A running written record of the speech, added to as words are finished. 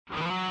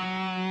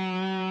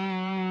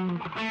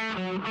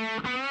All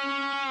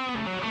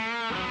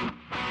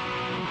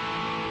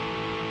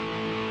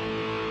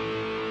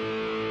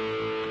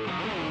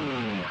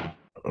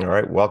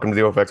right, welcome to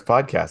the OFX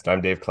podcast.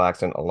 I'm Dave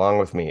Claxton. Along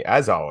with me,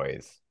 as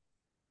always,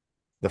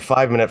 the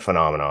 5 minute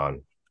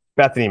phenomenon,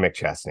 Bethany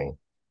McChesney.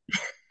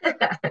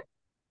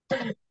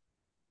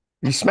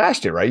 You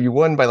smashed it, right? You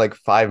won by like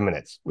 5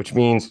 minutes, which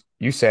means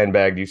you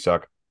sandbagged, you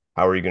suck.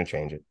 How are you going to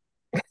change it?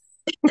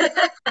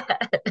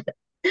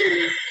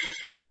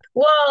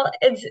 Well,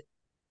 it's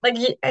like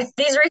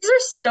these races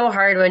are so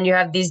hard when you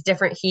have these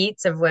different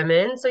heats of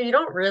women, so you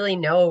don't really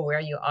know where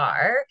you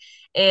are.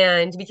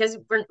 And because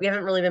we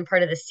haven't really been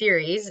part of the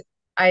series,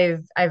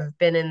 I've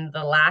been in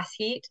the last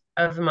heat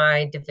of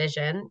my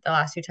division the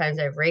last two times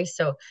I've raced.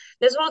 So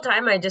this whole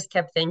time I just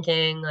kept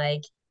thinking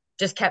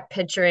just kept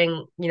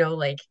picturing,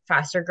 like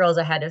faster girls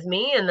ahead of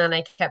me, and then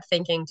I kept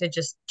thinking to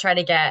just try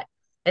to get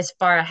as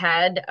far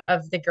ahead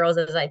of the girls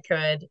as I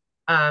could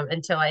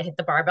until I hit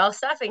the barbell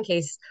stuff in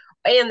case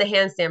and the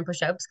handstand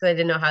push-ups because I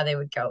didn't know how they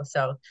would go.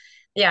 So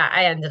yeah,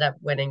 I ended up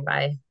winning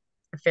by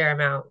a fair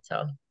amount.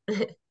 So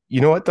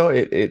You know what though?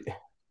 It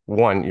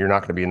one, you're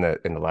not going to be in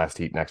the last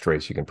heat next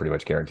race. You can pretty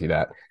much guarantee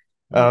that.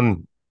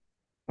 Um,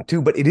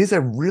 Two, but it is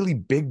a really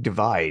big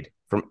divide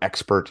from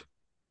expert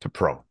to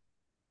pro.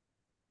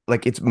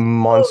 Like it's oh yeah.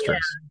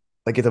 monstrous.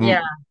 Like it's a. Yeah.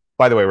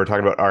 By the way, we're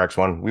talking about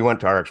RX1. We went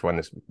to RX1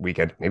 this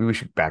weekend. Maybe we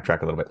should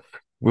backtrack a little bit.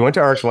 We went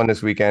to RX1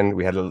 this weekend.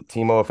 We had a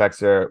team OFX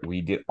there.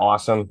 We did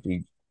awesome.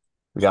 We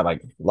got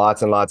like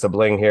lots and lots of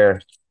bling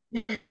here,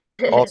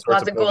 all sorts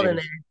Lots of of gold in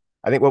there. podiums.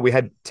 I think what we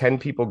had 10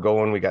 people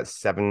going. We got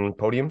 7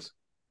 podiums.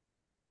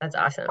 That's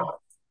awesome. So,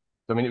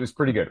 I mean, it was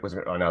pretty good. It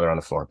wasn't, oh, now they're on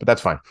the floor, but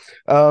that's fine.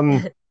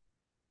 Um,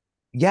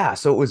 yeah,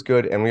 so it was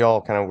good, and we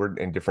all kind of were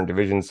in different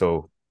divisions,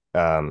 so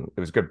it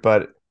was good.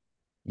 But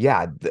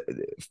yeah,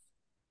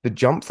 the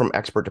jump from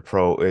expert to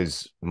pro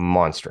is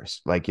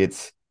monstrous. Like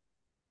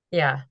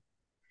Yeah.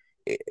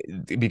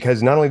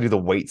 because not only do the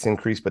weights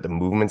increase, but the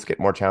movements get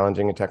more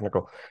challenging and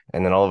technical.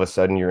 And then all of a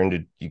sudden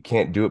you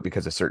can't do it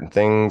because of certain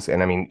things.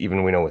 And I mean,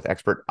 even we know with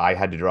expert, I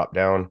had to drop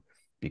down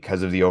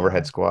because of the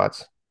overhead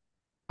squats.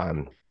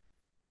 I'm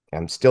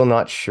I'm still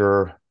not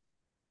sure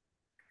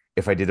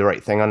if I did the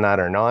right thing on that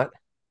or not.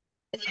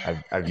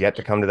 I've yet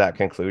to come to that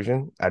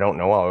conclusion. I don't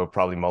know. I'll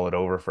probably mull it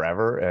over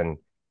forever. And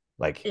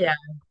like Yeah.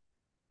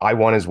 I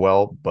won as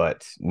well,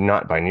 but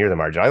not by near the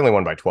margin. I only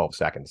won by 12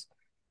 seconds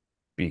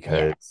Yeah.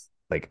 because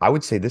like I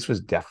would say this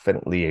was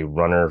definitely a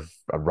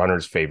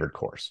runner's favorite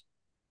course.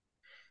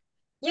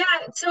 Yeah.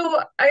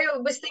 So I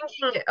was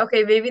thinking,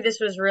 okay, maybe this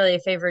was really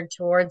favored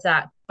towards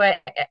that,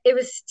 but it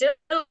was still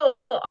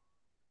on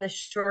the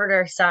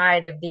shorter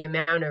side of the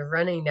amount of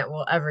running that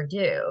we'll ever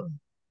do.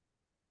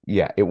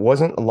 Yeah, it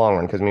wasn't a long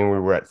run because I mean we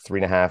were at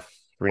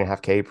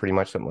 3.5K pretty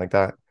much, something like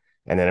that.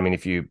 And then I mean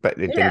if you but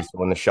then Yeah. you're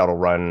still in the shuttle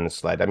run, the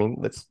sled. I mean,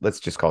 let's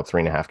just call it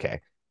 3.5K.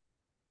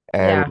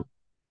 And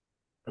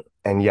Yeah.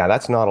 and yeah,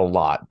 that's not a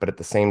lot, but at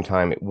the same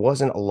time, it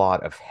wasn't a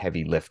lot of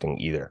heavy lifting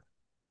either,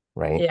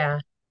 right? Yeah.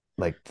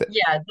 Like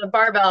Yeah, the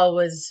barbell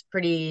was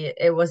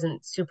it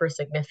wasn't super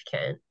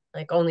significant,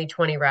 like only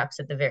 20 reps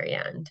at the very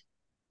end.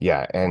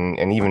 yeah,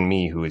 and even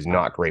me who is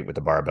not great with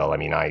the barbell, I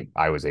mean,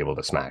 I was able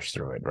to smash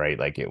through it, right?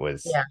 Like it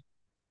was, Yeah.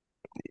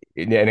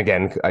 and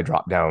again, I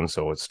dropped down,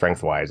 so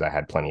strength wise, I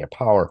had plenty of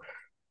power,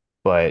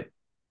 but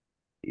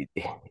it,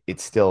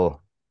 it's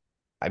still,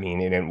 I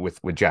mean, and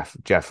with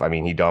Jeff, I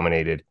mean, he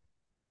dominated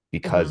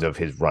because Hmm. of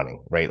his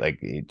running, right? Like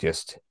it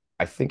just,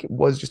 I think it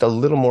was just a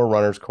little more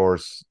runner's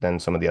course than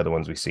some of the other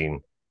ones we've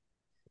seen.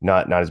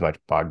 Not as much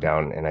bogged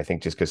down, and I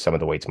think just because some of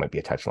the weights might be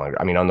a touch longer.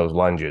 I mean, on those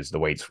lunges, the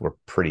weights were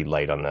pretty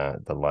light on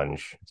the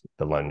lunge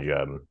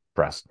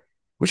press,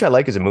 which I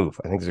like as a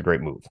move. I think it's a great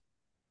move.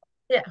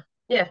 Yeah.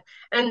 Yeah.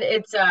 And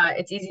it's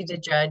easy to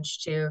judge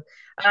too.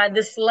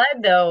 The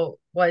sled though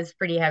was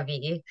pretty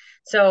heavy.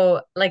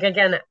 So like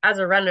again, as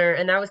a runner,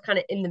 and that was kind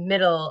of in the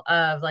middle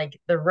of like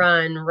the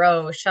run,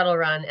 row, shuttle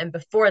run, and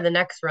before the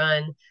next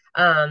run,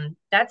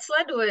 that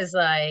sled was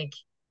like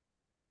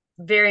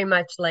very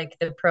much like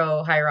the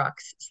pro high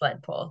rocks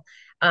sled pull.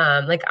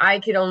 Like I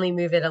could only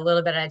move it a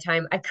little bit at a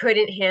time. I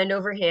couldn't hand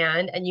over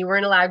hand, and you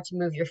weren't allowed to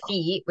move your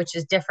feet, which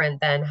is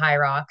different than high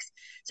rocks.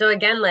 So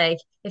again, like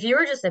if you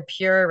were just a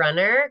pure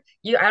runner,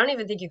 I don't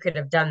even think you could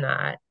have done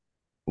that.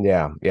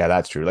 Yeah, yeah,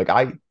 that's true. Like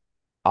I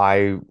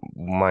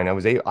mine I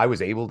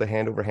was able to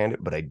hand over hand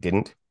it, but I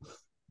didn't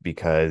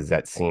because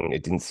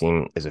it didn't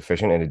seem as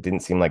efficient and it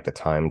didn't seem like the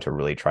time to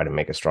really try to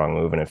make a strong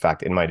move. And in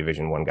fact, in my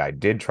division, one guy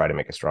did try to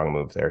make a strong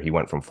move there. He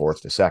went from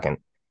fourth to second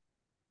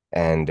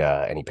and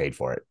he paid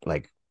for it.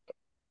 Like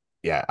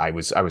yeah, I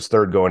was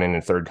third going in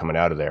and third coming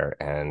out of there,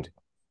 and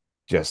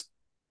just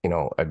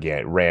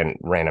again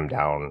ran him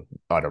down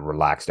on a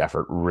relaxed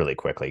effort really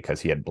quickly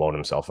because he had blown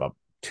himself up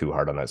too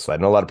hard on that sled.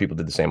 And a lot of people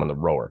did the same on the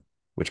rower,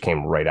 which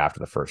came right after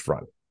the first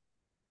run.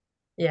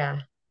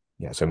 Yeah.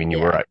 Yeah, so I mean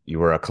Yeah. you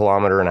were a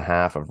kilometer and a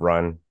half of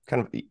run,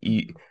 kind of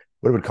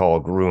what I would call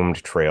a groomed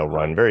trail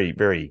run, very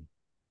very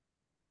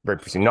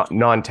not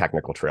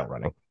non-technical trail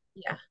running,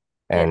 Yeah.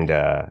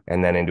 Yeah.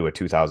 and then into a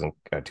 2000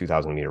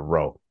 meter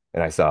row.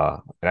 and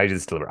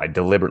I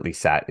deliberately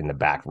sat in the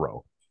back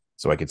row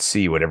so I could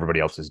see what everybody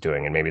else was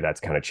doing. And maybe that's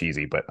kind of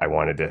cheesy, but I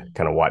wanted to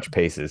kind of watch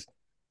paces.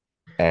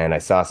 And I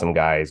saw some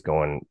guys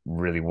going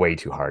really way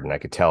too hard, and I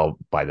could tell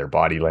by their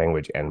body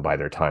language and by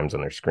their times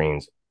on their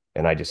screens.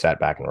 And I just sat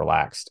back and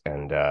relaxed,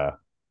 and they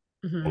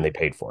Mhm.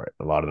 paid for it.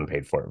 A lot of them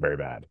paid for it very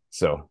bad.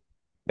 So,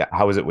 yeah,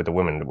 how was it with the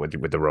women with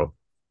the row?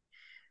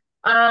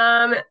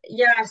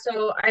 Yeah,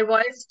 so I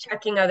was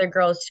checking other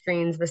girls'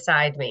 screens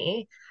beside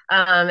me.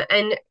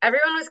 And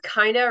everyone was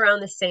kind of around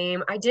the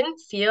same. I didn't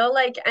feel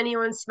like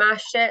anyone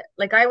smashed it.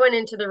 Like I went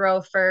into the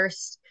row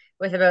first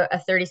with about a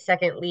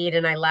 30-second lead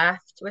and I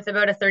left with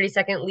about a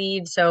 30-second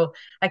lead. So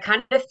I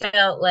kind of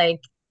felt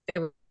like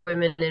the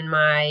women in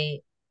my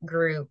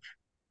group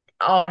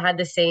all had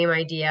the same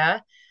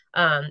idea.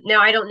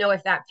 Now I don't know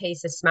if that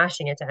pace is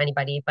smashing it to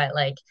anybody, but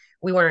like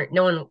we weren't,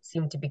 no one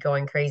seemed to be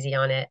going crazy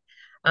on it.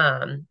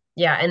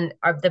 Yeah, and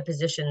the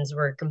positions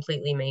were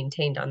completely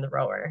maintained on the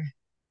rower.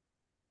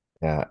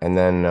 Yeah, and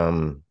then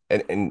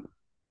and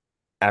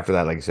after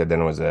that, like I said,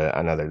 then it was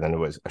then it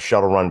was a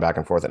shuttle run back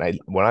and forth. And I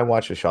when I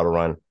watched the shuttle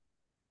run,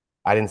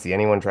 I didn't see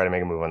anyone try to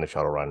make a move on the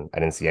shuttle run. I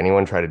didn't see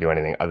anyone try to do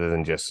anything other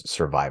than just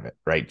survive it,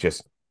 right?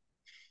 Just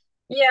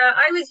Yeah,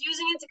 I was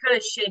using it to kind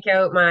of shake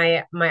out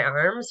my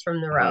arms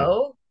from the mm,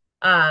 row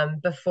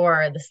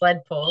before the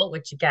sled pull,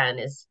 which again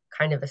is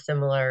kind of a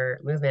similar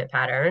movement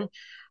pattern.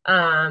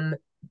 Um,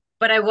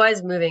 but I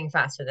was moving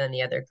faster than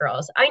the other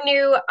girls. I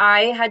knew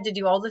I had to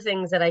do all the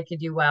things that I could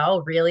do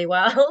well, really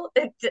well,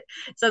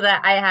 so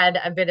that I had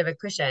a bit of a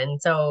cushion.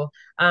 So,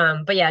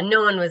 but yeah,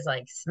 no one was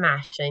like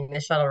smashing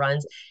the shuttle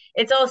runs.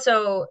 It's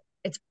also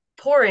it's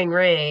pouring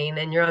rain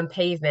and you're on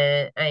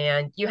pavement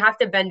and you have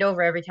to bend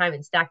over every time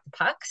and stack the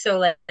puck. So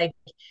like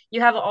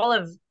you have all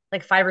of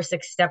like 5 or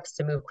 6 steps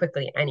to move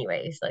quickly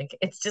anyways. Like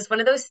it's just one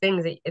of those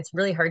things that it's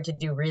really hard to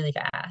do really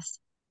fast.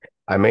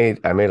 I made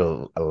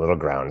a little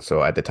ground.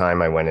 So at the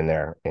time I went in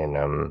there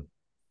and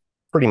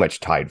pretty much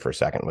tied for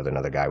second with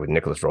another guy with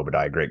Nicholas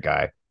Robidai, great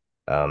guy.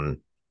 Um,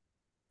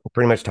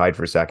 Pretty much tied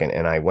for second,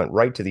 and I went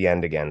right to the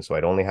end again, so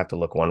I'd only have to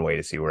look one way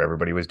to see where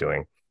everybody was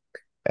doing.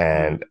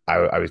 Mhm. And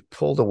I was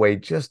pulled away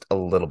just a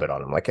little bit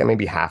on him, like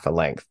maybe half a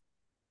length.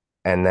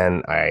 And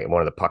then I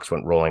one of the pucks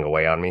went rolling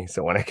away on me.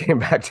 So when I came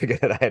back to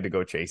get it, I had to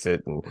go chase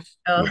it and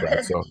Oh. move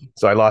on.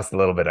 So I lost a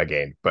little bit I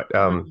gained. But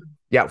Mhm.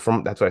 yeah,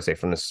 from that's what I say.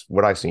 From this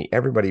what I see,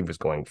 everybody was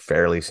going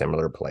fairly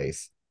similar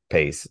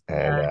pace,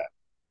 Yeah.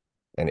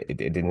 and it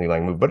didn't really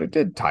like move, but it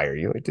did tire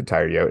you. It did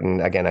tire you out.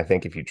 And again, I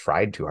think if you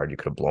tried too hard, you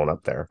could have blown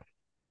up there.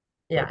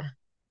 But Yeah.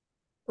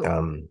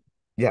 um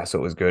yeah, so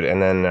it was good.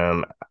 And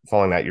then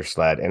following that, your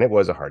sled, and it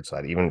was a hard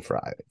sled, even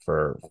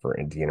for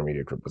the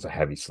intermediate group was a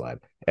heavy sled.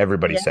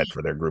 Everybody Yeah. said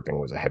for their grouping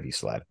was a heavy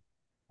sled.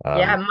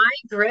 Yeah, Um, my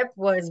grip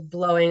was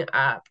blowing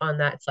up on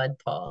that sled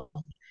pull.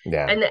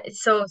 yeah. And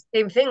so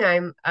same thing,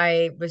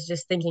 I was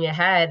just thinking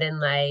ahead and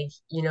like,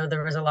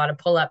 there was a lot of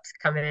pull-ups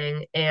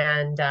coming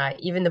and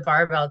even the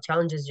barbell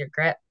challenges your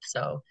grip.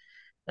 So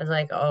I was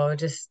like, oh,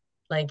 just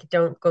like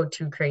don't go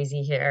too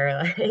crazy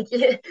here. Like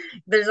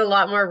there's a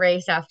lot more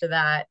race after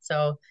that.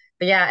 So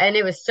but yeah, and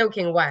it was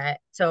soaking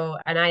wet. So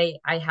and I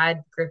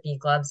had grippy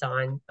gloves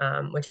on,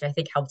 which I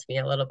think helped me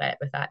a little bit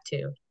with that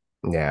too.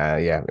 Yeah,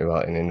 yeah.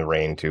 Well, and in the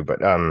rain too. But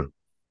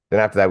then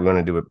after that, we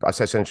want to do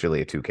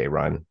essentially a 2K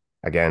run.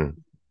 Again,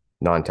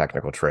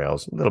 non-technical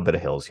trails, a little bit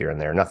of hills here and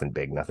there. Nothing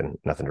big, nothing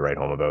to write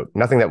home about.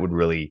 Nothing that would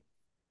really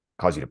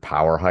cause you to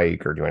power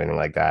hike or do anything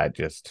like that.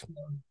 Just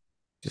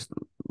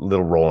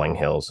little rolling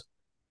hills.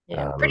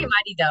 Yeah, pretty Um,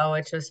 muddy though,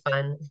 which was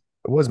fun.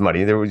 it was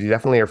muddy. There was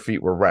definitely our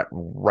feet were wet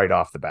right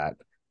off the bat.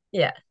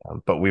 Yeah.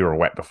 But we were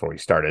wet before we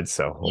started.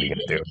 So what are you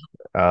gonna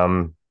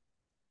do?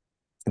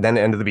 Then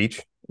the end of the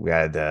beach, we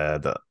had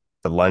the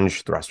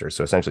lunge thruster.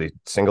 So essentially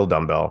single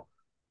dumbbell,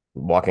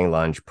 walking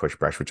lunge,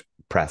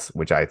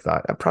 which I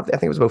thought I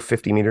think it was about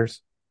 50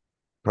 meters,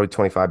 probably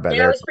 25 back Yeah,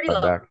 it there, was pretty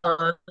 25 back.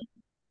 long.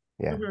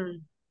 Yeah. Hmm.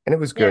 And it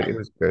was good. Yeah, It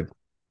was good.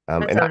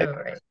 that And sounded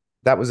right.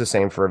 that was the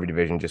same for every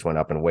division, just went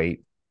up in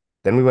weight.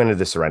 Then we went into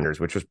the surrenders,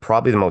 which was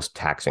probably the most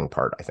taxing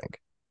part, I think.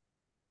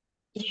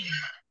 Yeah.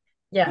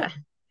 Yeah.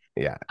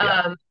 Yeah.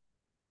 Yeah. Um,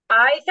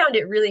 I found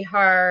it really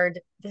hard.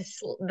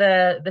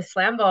 The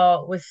slam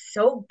ball was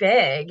so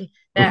big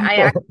that I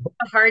actually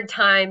had a hard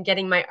time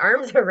getting my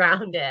arms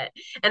around it.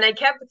 And I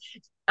kept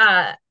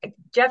uh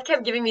Jeff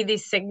kept giving me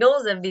these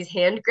signals of these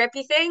hand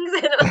grippy things,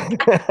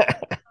 and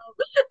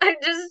I'm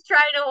just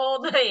trying to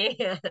hold my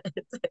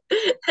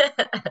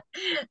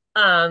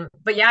hands.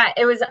 But yeah,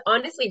 it was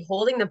honestly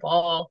holding the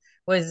ball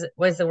was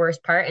the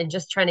worst part and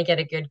just trying to get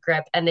a good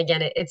grip. And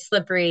again, it's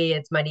slippery,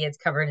 it's muddy, it's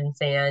covered in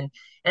sand,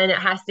 and it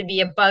has to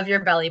be above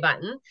your belly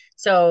button.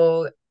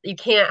 So you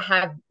can't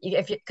have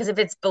because if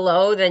it's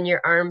below, then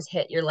your arms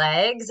hit your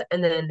legs,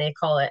 and then they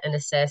call it an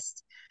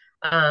assist.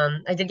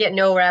 I did get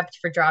no reps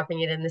for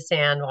dropping it in the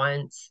sand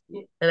once,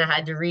 and I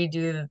had to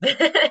redo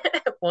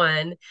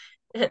one.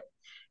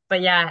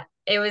 But yeah,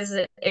 it was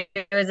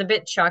a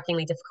bit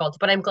shockingly difficult.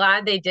 But I'm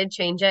glad they did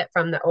change it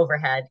from the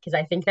overhead because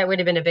I think that would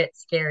have been a bit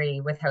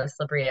scary with how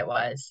slippery it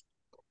was.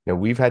 Now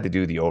we've had to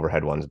do the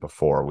overhead ones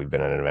before. We've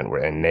been at an event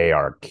where, and they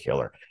are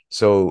killer.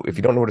 So if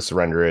you don't know what a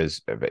surrender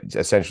is,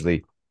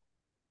 essentially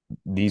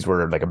these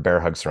were like a bear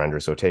hug surrender.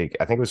 So take,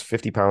 I think it was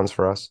 50 pounds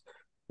for us.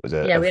 It was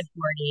Yeah, we had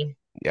 40.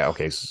 yeah,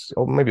 okay.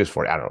 So maybe it was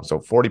 40. I don't know.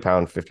 So 40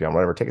 pound, 50 pound,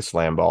 whatever. Take a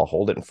slam ball,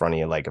 hold it in front of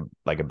you like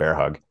a bear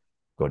hug,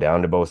 go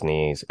down to both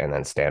knees, and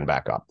then stand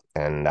back up.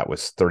 And that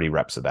was 30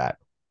 reps of that.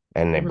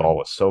 And the ball Hmm.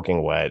 was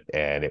soaking wet,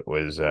 and it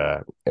was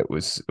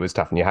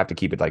tough. And you have to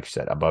keep it, like you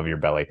said, above your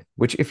belly,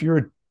 which if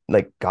you're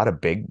like got a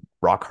big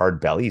rock hard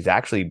belly, it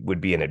actually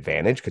would be an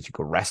advantage because you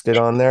could rest it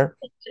on there.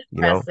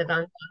 You know, Rested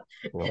on.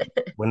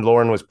 when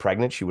Lauren was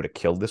pregnant, she would have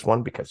killed this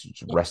one because you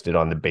just rested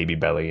on the baby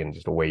belly and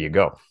just away you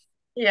go.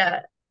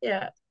 Yeah,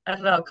 yeah. I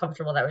don't know how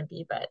comfortable that would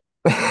be, but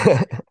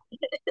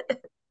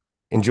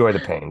Enjoy the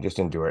pain, just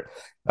endure it.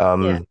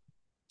 yeah.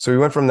 So we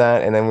went from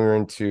that, and then we were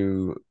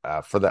into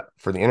for the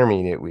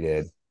intermediate, we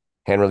did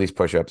hand release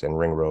push-ups and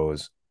ring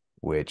rows,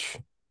 which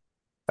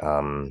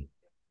um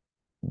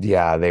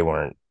yeah, they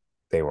weren't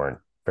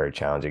very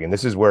challenging. And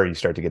this is where you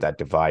start to get that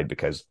divide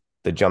because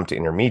the jump to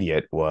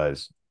intermediate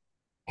was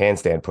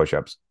handstand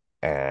push-ups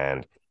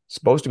and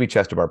supposed to be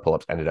chest to bar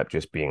pull-ups ended up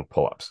just being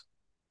pull-ups.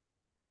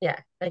 Yeah,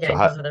 So again,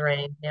 how because of the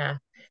rain. Yeah.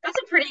 That's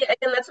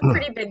a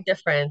pretty big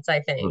difference,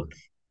 I think.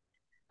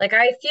 Like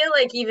I feel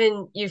like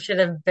even you should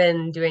have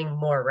been doing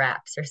more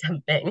reps or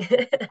something.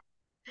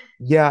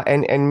 yeah,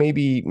 and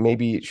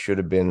maybe it should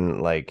have been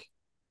like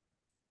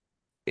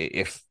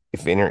if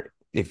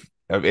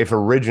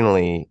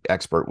originally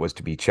expert was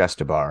to be chest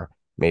to bar,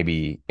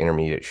 maybe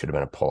intermediate should have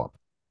been a pull up,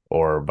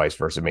 or vice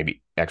versa.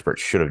 Maybe expert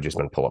should have just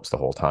been pull ups the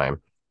whole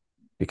time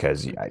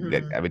because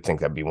Mhm. I would think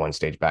that'd be one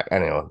stage back. I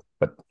don't know,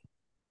 but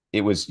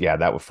it was yeah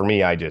that for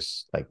me. I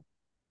just like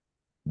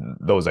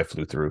those I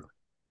flew through.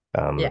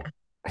 Yeah,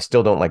 I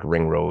still don't like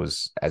ring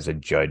rows as a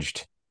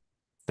judged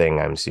thing.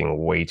 I'm seeing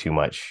way too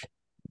much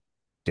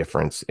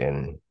difference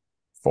in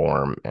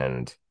form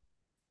and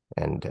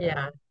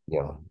yeah. you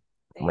know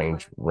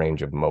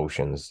range of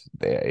motions.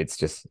 It's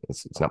just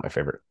it's not my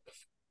favorite.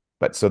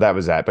 But so that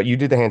was that. But you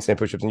did the handstand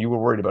pushups, and you were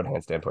worried about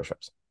handstand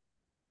pushups.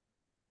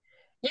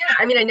 Yeah,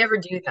 I mean, I never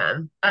do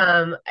them.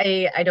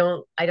 I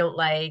don't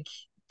like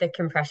the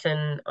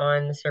compression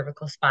on the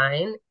cervical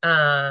spine.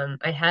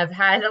 I have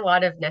had a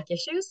lot of neck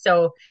issues,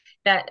 so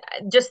that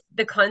just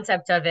the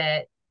concept of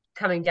it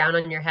coming down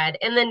on your head,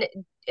 and then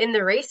in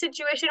the race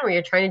situation where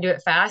you're trying to do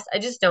it fast, I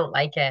just don't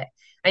like it.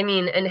 I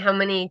mean, and how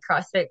many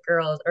CrossFit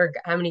girls or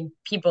how many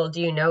people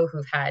do you know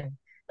who've had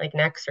like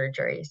neck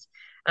surgeries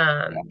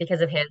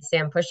because of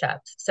handstand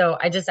push-ups? So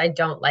I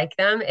don't like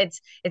them.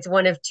 It's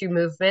one of two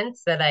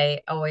movements that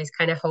I always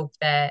kind of hope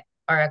that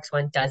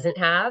RX1 doesn't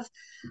have.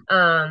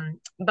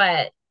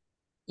 But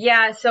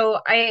yeah, so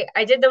I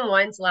did them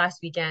once last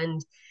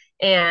weekend,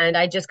 and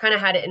I just kind of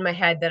had it in my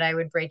head that I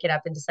would break it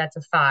up into sets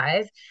of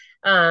five.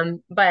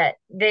 But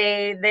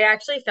they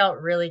actually felt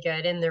really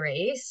good in the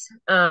race.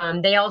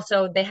 They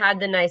had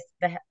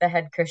the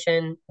head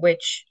cushion,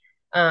 which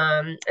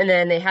and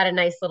then they had a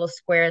nice little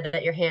square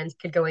that your hands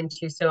could go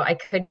into, so I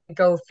could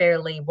go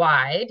fairly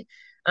wide.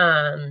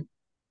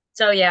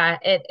 So yeah,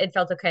 it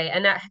felt okay.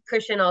 And that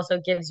cushion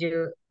also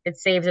it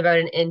saves about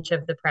an inch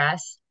of the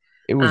press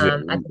It was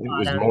at the it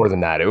was more bottom. than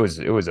that. It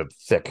was a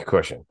thick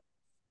cushion.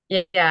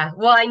 Yeah.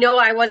 Well, I know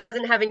I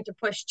wasn't having to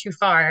push too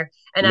far.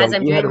 And No, as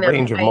I'm you had a doing them,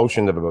 range of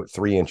motion of about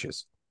 3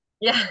 inches.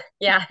 yeah,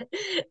 yeah.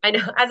 I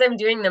know as I'm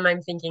doing them,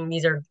 I'm thinking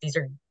these are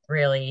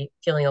really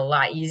feeling a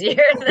lot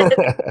easier than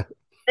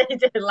I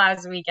did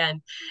last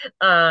weekend.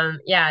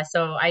 Yeah,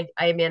 so I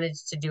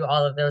managed to do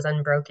all of those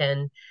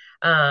unbroken.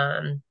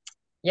 Um,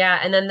 yeah,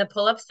 and then the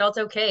pull-ups felt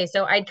okay.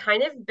 So I'd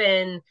kind of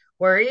been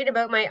worried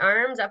about my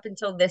arms up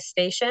until this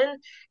station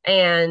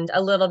and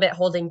a little bit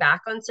holding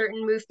back on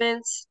certain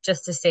movements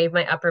just to save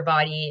my upper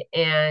body.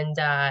 And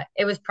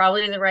it was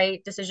probably the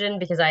right decision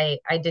because I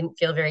didn't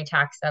feel very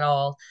taxed at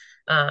all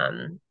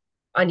um,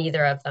 on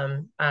either of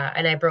them.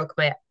 And I broke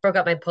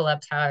up my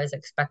pull-ups how I was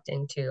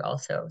expecting to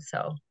also.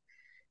 So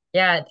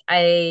yeah,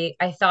 I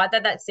thought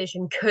that that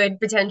station could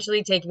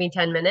potentially take me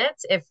 10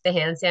 minutes if the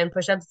handstand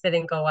push-ups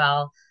didn't go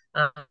well.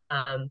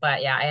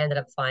 But yeah, I ended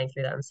up flying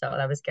through them, so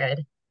that was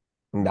good.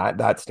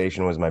 That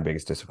station was my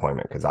biggest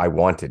disappointment because I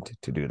wanted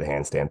to do the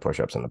handstand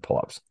pushups and the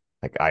pull-ups.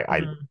 Like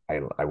Mhm.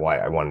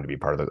 I wanted to be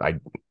part of those.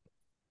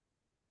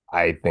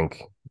 I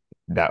think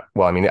that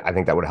well, I mean, I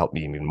think that would help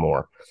me even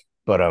more.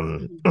 But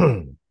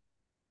Mhm.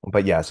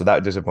 but yeah, so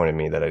that disappointed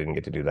me that I didn't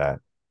get to do that.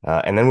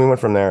 And then we went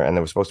from there, and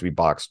there was supposed to be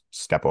boxed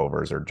step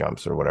overs or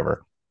jumps or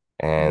whatever.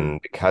 Mhm.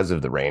 And because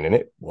of the rain, and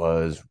it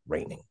was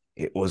raining,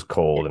 it was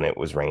Yeah. cold and it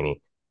was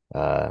rainy.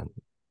 Uh,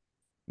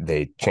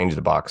 they changed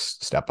the box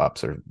step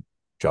ups or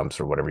jumps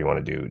or whatever you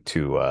want to do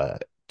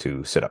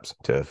to sit ups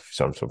to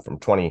so from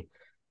 20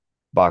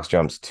 box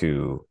jumps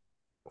to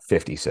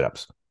 50 sit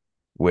ups.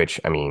 Which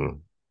I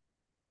mean,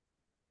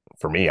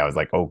 for me, I was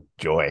like, oh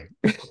joy,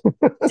 like,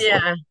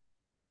 Yeah.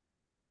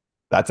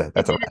 It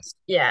that's a didn't rest.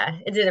 yeah,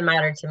 it didn't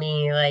matter to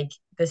me. Like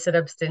the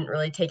sit-ups didn't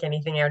really take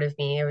anything out of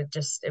me.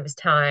 It was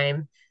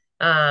time.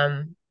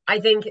 I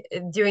think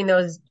doing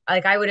those,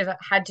 like I would have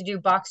had to do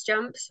box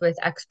jumps with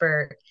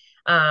expert,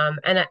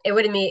 and it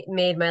would have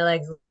made my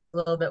legs a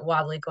little bit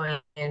wobbly going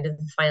into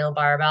the final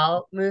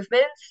barbell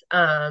movements.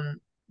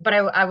 But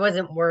I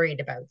wasn't worried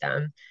about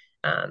them.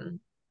 Um,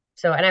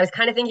 so, and I was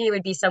kind of thinking it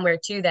would be somewhere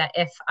too that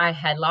if I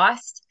had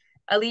lost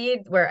a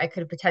lead, where I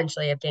could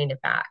potentially have gained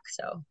it back.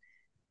 So,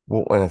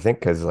 Well, and I think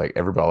because like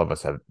everybody, all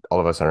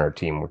of us on our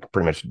team, we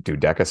pretty much do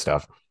DECA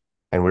stuff,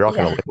 and we are all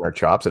kind of yeah. licking our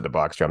chops at the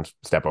box jumps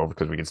step over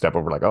because we could step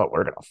over like, oh,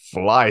 we're gonna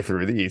fly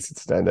through these.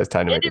 That's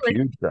time to And make it a was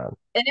huge ground.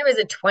 and it was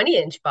a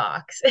 20-inch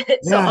box.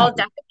 So Yeah, all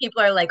DECA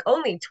people are like,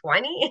 only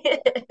 20?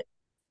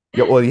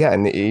 yeah, well, yeah,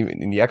 and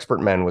the expert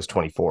men was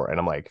 24, and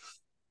I'm like,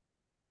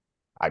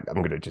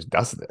 I'm gonna just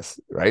dust this,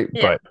 right?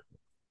 Yeah. But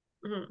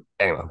Hmm.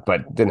 anyway,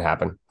 but didn't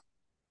happen.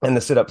 And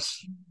the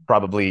sit-ups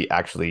probably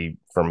actually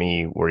for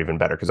me were even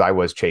better because I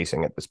was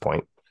chasing at this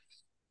point.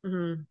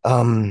 Hmm.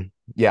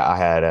 Yeah, I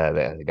had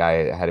the guy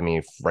ahead of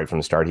me right from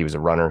the start. He was a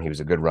runner. He was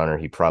a good runner.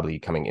 He probably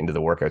coming into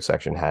the workout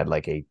section had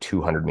like a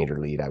 200-meter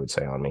lead, I would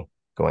say, on me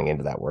going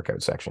into that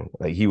workout section.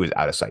 Like he was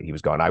out of sight. He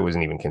was gone. I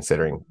wasn't even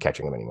considering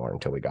catching him anymore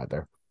until we got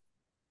there.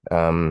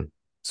 Um,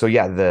 so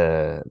yeah,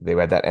 they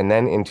had that, and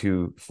then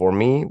into for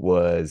me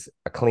was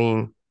a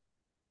clean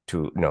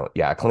to no,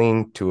 yeah, a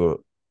clean to a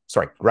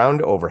sorry ground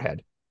to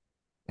overhead.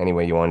 Any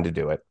way you wanted to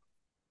do it,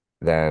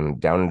 then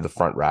down into the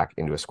front rack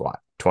into a squat,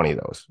 20 of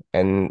those,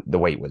 and the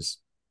weight was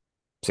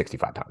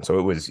 65 pounds. So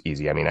it was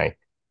easy. I mean, I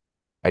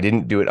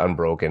didn't do it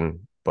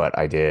unbroken, but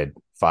I did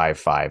 5,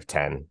 5,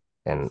 10,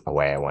 and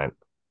away I went.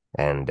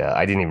 And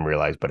I didn't even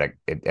realize, but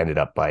it ended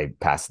up I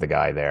passed the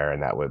guy there,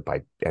 and that would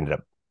I ended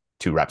up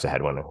 2 reps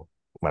ahead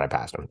when I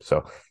passed him. So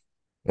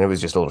and it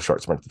was just a little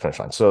short sprint to the finish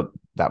line. So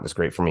that was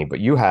great for me. But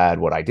you had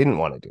what I didn't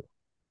want to do.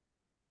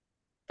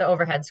 The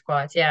overhead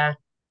squats, yeah.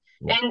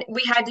 Yeah. And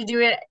we had to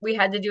do it. We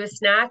had to do a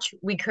snatch.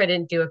 We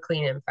couldn't do a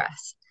clean and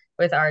press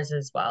with ours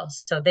as well.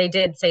 So they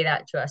did say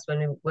that to us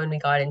when we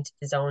got into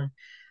the zone.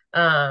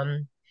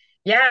 Um,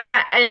 yeah,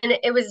 and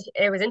it was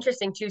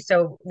interesting too.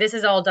 So this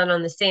is all done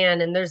on the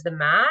sand, and there's the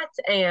mat,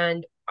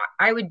 and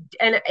I would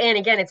and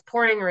again it's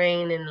pouring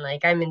rain, and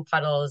like I'm in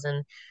puddles,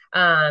 and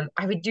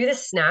I would do the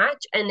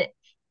snatch, and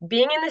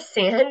being in the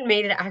sand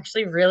made it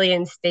actually really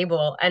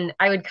unstable. And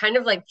I would kind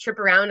of like trip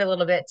around a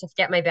little bit to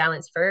get my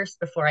balance first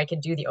before I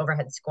could do the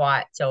overhead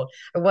squat. So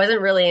I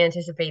wasn't really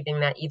anticipating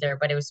that either,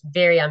 but it was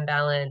very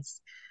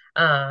unbalanced.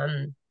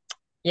 Um,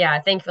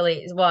 yeah,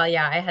 thankfully, well,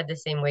 yeah, I had the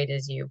same weight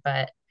as you,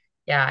 but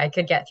yeah, I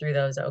could get through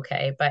those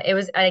okay. But it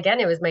was, again,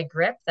 it was my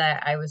grip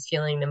that I was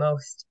feeling the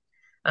most.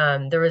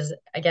 There was,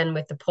 again,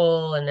 with the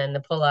pull and then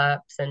the pull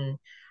ups and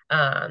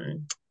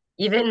um,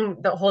 even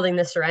the holding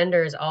the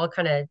surrenders all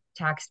kind of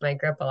taxed my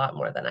grip a lot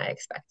more than I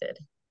expected.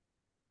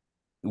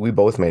 We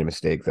both made a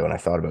mistake though, and I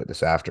thought about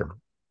this after.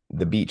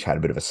 The beach had a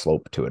bit of a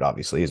slope to it,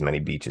 obviously, as many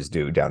beaches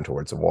do down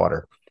towards the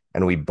water.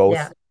 And we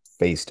Yeah. both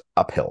faced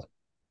uphill,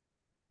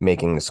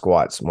 making the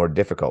squats more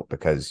difficult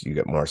because you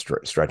get more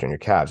stretch on your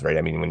calves, right?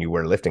 I mean, when you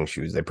wear lifting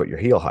shoes, they put your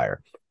heel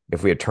higher.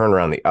 If we had turned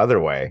around the other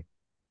way,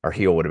 our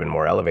heel would have been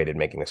more elevated,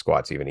 making the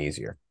squats even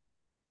easier.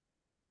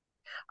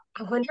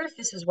 I wonder if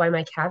this is why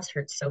my calves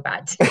hurt so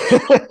bad today.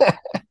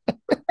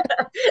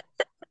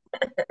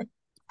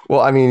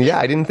 Well, I mean, yeah,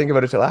 I didn't think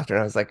about it till after.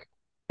 And I was like,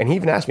 and he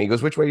even asked me, he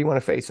goes, which way do you want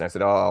to face? And I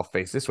said, oh, I'll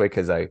face this way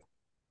because I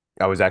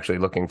was actually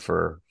looking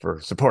for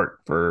support,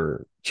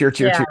 for cheer,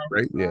 cheer, Yeah. cheer,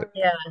 right? Yeah.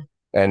 Yeah.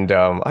 And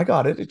I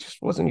got it. It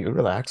just wasn't you.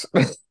 Relax.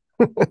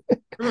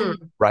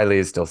 Mhm. Riley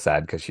is still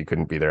sad because she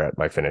couldn't be there at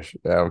my finish.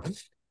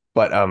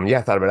 But yeah,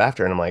 I thought about it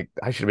after, and I'm like,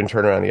 I should have been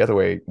turned around the other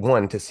way.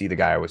 One, to see the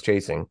guy I was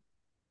chasing,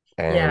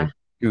 Yeah. and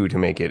two, to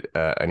make it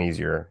an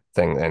easier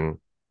thing. And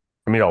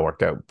I mean, it all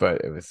worked out,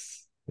 but it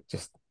was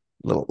just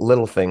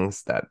little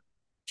things that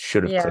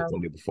should have Yeah. clicked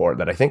into before.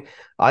 That I think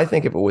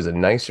if it was a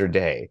nicer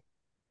day,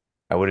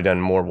 I would have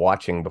done more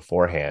watching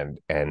beforehand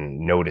and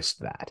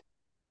noticed that.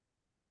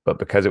 But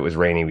because it was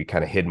rainy, we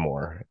kind of hid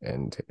more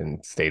and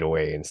stayed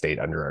away and stayed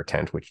under our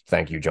tent. Which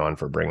thank you, John,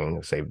 for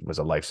bringing. Saved was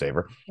a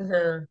lifesaver.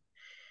 Uh-huh.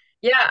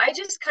 Yeah, I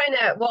just kind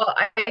of, well,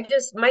 I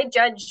just, my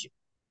judge,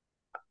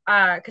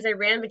 because I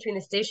ran between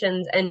the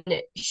stations and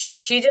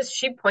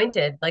she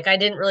pointed, like I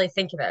didn't really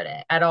think about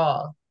it at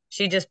all.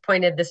 She just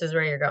pointed, this is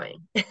where you're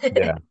going.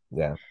 Yeah,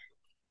 yeah.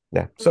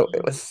 Yeah. So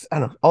it Mhm. was, I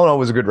don't know. All in all, it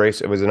was a good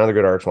race. It was another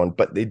good arch one,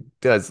 but it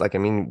does like, I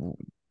mean,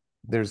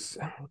 there's,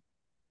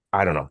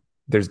 I don't know.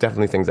 There's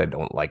definitely things I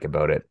don't like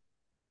about it.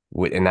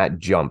 In that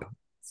jump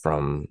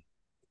from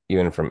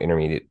even from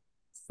intermediate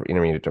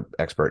to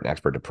expert and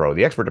expert to pro,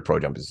 the expert to pro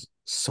jump is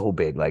so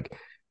big. Like,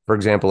 for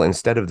example,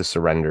 instead of the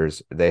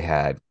surrenders, they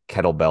had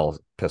kettlebell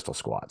pistol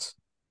squats,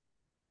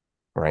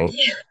 right?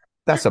 Yeah,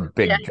 That's a yeah.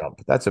 big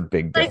jump. That's a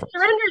big Like difference.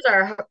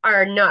 surrenders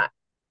are not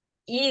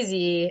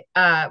easy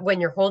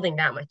when you're holding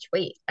that much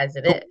weight as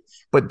it But,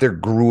 is. but they're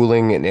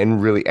grueling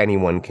and really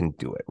anyone can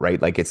do it,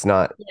 right? Like it's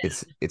not Yeah.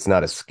 it's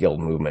not a skilled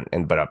movement.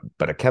 And but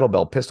a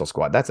kettlebell pistol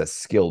squat, that's a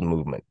skilled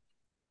movement,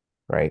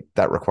 right?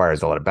 That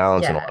requires a lot of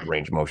balance and a lot Yeah. of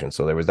range of motion.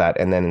 So there was that.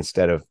 And then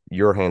instead of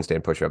your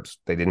handstand push-ups,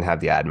 they didn't have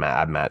the ab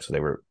mat, so they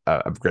were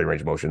a great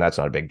range of motion. That's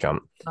not a big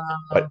jump.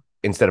 But Oh,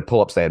 instead of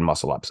pull-ups, they had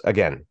muscle ups.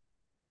 Again,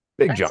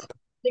 big That's jump.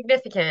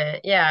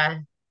 significant. Yeah.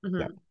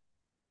 Yeah. Hmm.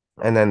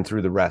 And then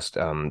through the rest,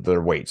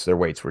 their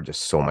weights were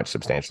just so much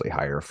substantially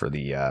higher for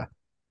the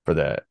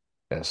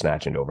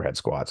snatch and overhead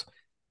squats.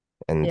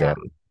 And Yeah.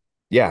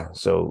 yeah,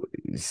 so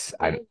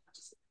I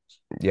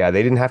yeah,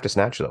 they didn't have to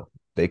snatch though.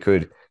 They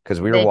could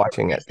because we were They were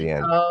watching at the racing.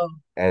 end, Oh,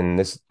 and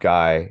this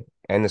guy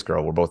and this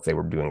girl were both they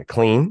were doing a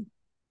clean,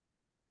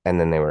 and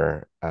then they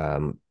were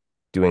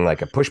doing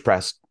like a push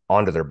press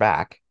onto their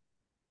back,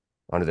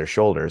 onto their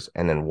shoulders,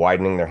 and then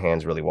widening their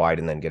hands really wide,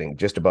 and then getting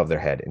just above their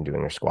head and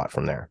doing their squat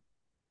from there.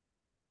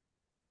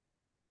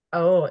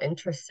 oh,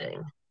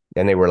 interesting.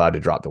 And they were allowed to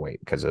drop the weight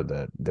because of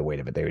the weight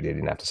of it. They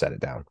didn't have to set it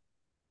down.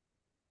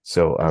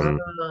 So,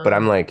 but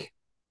I'm Um, like,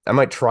 I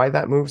might try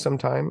that move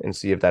sometime and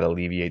see if that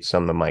alleviates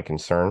some of my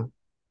concern.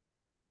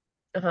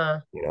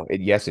 uh-huh.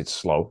 Yes, it's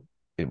slow.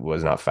 It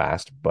was not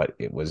fast, but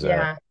it was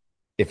Yeah.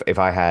 if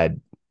I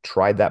had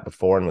tried that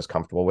before and was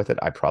comfortable with it,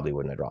 I probably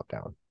wouldn't have dropped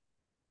down.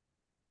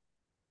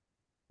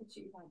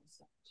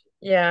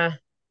 Yeah.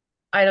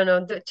 I don't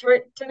know.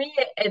 To me,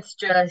 it's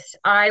just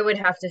I would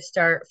have to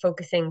start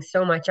focusing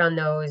so much on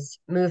those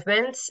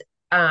movements.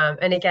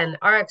 And again,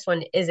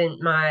 RX1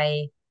 isn't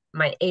my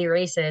A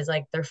races,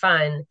 like they're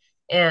fun.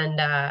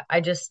 And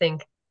I just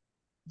think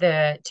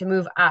the to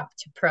move up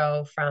to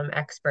pro from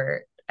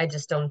expert, I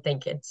just don't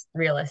think it's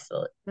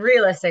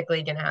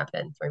realistically gonna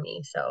happen for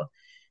me. So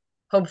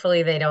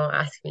hopefully they don't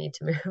ask me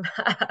to move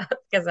up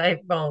because I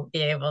won't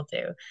be able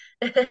to.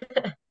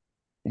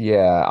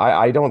 Yeah,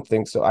 I don't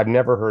think so. I've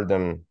never heard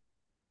them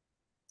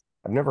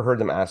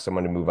ask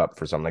someone to move up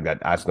for something like that,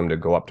 ask them to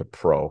go up to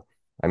pro.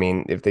 I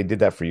mean, if they did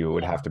that for you, it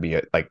would have to be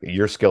like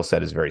your skill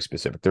set is very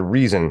specific. The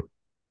reason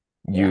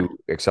Yeah. you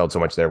excelled so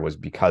much there was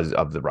because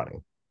of the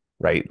running,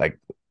 right? Like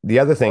the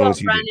other Well,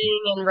 things you did.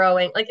 running and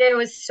rowing, like it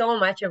was so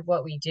much of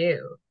what we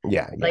do.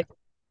 Yeah, yeah, Like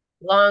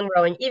long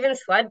rowing, even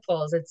sled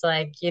pulls. It's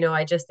like,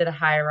 I just did a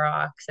high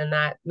rocks and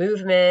that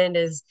movement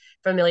is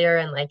familiar.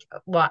 And like,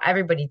 well,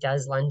 everybody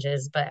does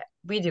lunges, but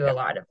we do a yeah,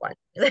 lot of lunges.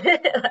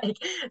 Like,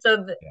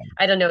 so yeah.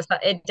 I don't know. So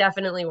it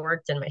definitely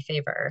worked in my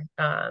favor.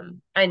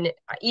 And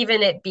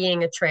even it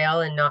being a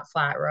trail and not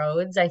flat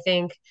roads, I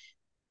think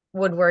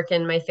would work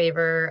in my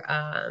favor.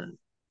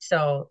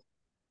 So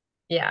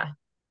yeah,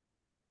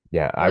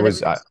 Yeah, I or the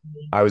was routes.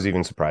 I, I was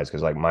even surprised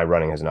because like my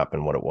running has not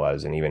been what it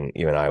was, and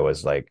even I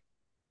was like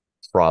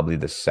probably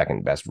the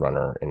second best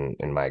runner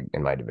in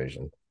my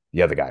division.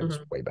 The other guy was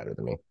Hmm. way better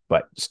than me,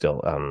 but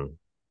still,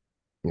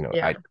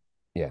 Yeah. I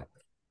yeah,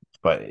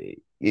 but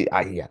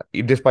yeah,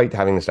 despite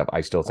having this stuff,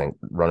 I still think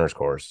runner's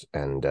course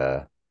and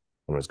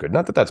was good.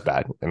 Not that that's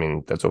bad. I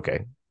mean, that's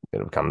okay.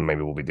 It'll come.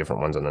 Maybe we'll be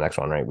different ones on the next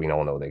one, right? We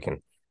all know they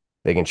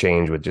can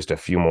change with just a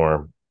few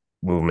more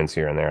movements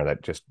here and there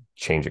that just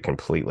change it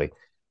completely.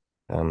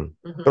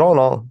 But all Hmm. in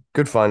all,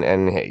 good fun.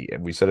 And hey,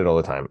 we said it all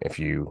the time. If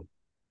you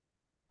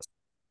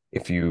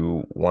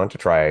want to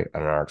try an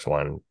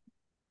RX1,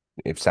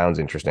 if it sounds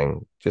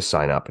interesting, just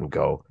sign up and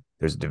go.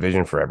 There's a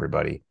division for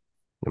everybody,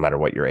 no matter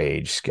what your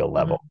age, skill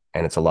level, Hmm.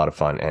 and it's a lot of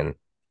fun. And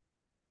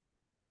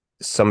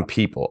some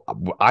people,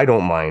 I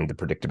don't mind the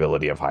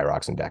predictability of High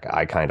Rocks and Deca.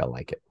 I kind of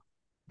like it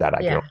that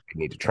I Yeah.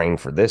 need to train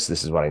for this.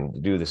 This is what I need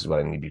to do. This is what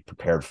I need to be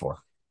prepared for.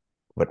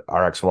 But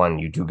RX1,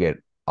 you do get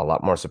a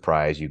lot more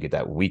surprise. You get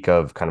that week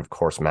of kind of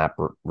course map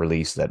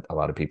release that a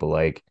lot of people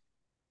like.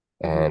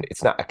 And Hmm.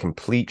 it's not a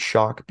complete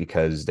shock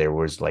because there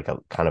was like a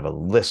kind of a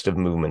list of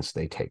movements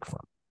they take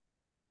from.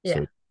 So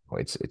Yeah.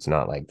 it's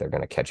not like they're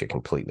going to catch you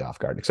completely off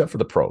guard, except for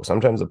the pro.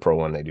 Sometimes the pro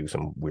one they do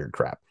some weird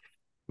crap.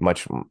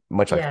 Much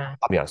like Yeah.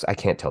 I'll be honest, I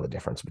can't tell the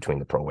difference between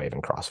the pro wave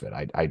and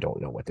CrossFit. I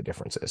don't know what the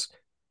difference is.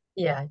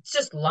 Yeah. It's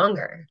just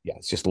longer. Yeah,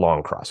 it's just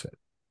long CrossFit.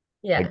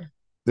 Like Yeah.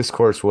 this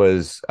course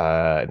was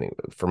I think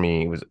for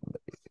me it was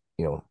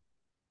you know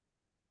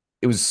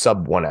it was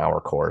sub 1 hour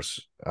course.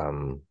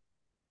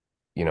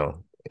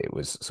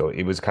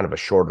 It was kind of a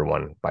shorter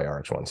one by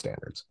RX1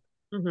 standards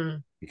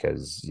Hmm.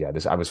 because yeah,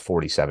 this I was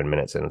 47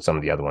 minutes and some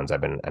of the other ones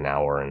I've been an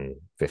hour and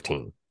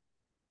 15.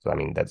 So I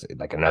mean that's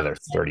like Oh, another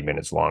 30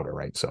 minutes longer,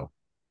 right? So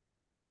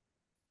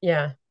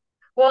yeah.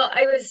 Well,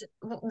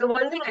 the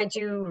one thing I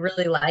do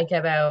really like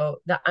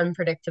about the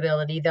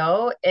unpredictability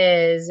though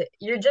is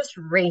you're just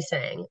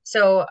racing.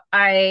 So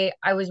I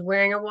was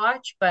wearing a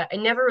watch, but I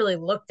never really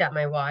looked at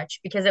my watch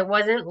because it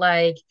wasn't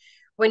like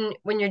when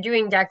you're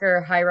doing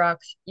Decker High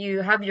Rocks,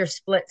 you have your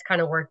splits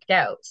kind of worked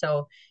out.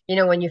 So,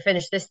 when you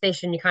finish this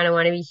station, you kind of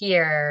want to be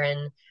here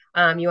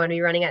and you want to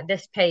be running at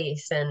this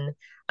pace and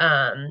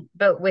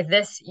but with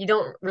this, you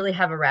don't really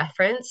have a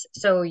reference,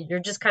 so you're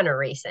just kind of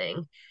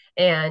racing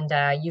and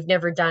you've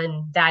never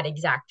done that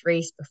exact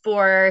race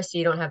before, so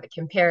you don't have a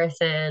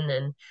comparison.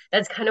 And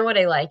that's kind of what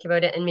I like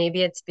about it. And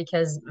maybe it's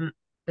because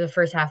the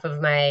first half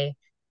of my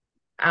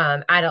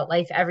adult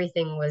life,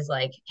 everything was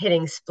like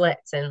hitting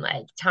splits and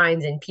like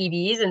times and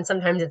PBs. And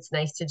sometimes it's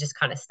nice to just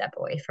kind of step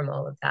away from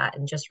all of that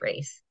and just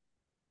race.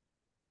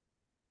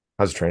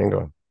 how's the training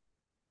going?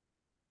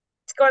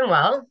 It's going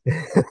well.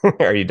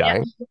 Are you Yeah.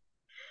 dying?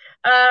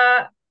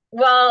 Uh,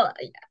 well,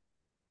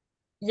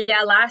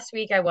 yeah, last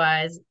week I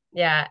was.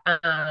 Yeah.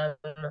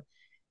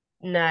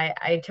 And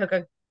I took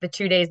the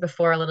 2 days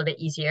before a little bit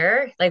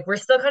easier. Like we're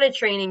still kind of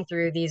training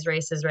through these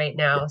races right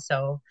now.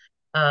 So,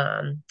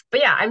 but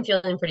yeah, I'm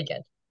feeling pretty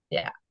good.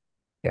 Yeah.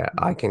 Yeah,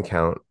 I can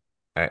count,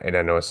 and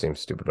I know it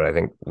seems stupid, but I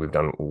think we've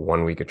done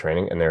 1 week of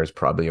training, and there's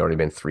probably already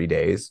been 3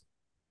 days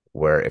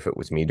where if it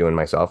was me doing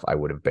myself, I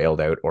would have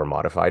bailed out or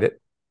modified it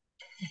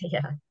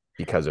Yeah.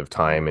 because of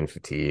time and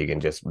fatigue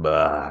and just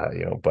blah,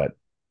 but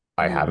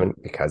I Hmm.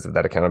 haven't because of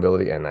that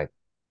accountability. And I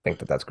think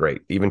that that's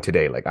great. Even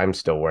today, like I'm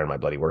still wearing my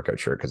bloody workout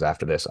shirt because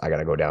after this, I got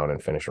to go down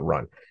and finish a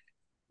run.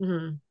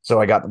 Hmm. So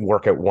I got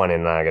workout one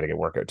and I got to get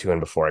workout two in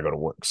before I go to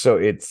work. So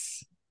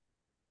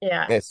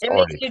Yeah. it's It makes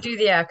already, you do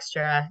the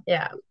extra.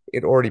 Yeah.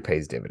 it already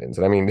pays dividends.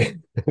 And I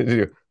mean,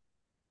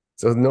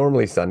 so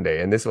normally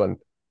Sunday, and this one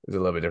is a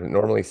little bit different.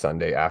 Normally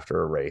Sunday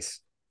after a race,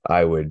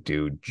 I would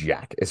do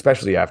jack,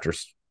 especially after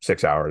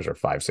 6 hours or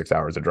 5, 6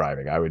 hours of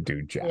driving. I would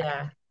do jack.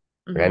 Yeah.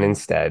 And Hmm.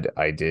 instead,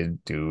 I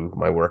did do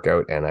my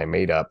workout and I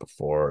made up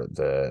for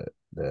the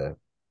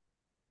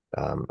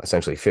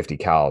essentially 50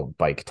 cal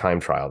bike time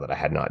trial that I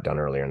had not done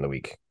earlier in the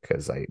week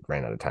because I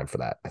ran out of time for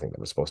that. I think that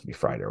was supposed to be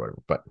Friday or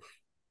whatever. But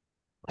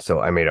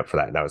so I made up for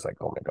that, and I was like,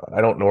 oh my god,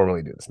 I don't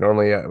normally do this.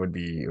 Normally, it would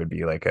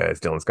be like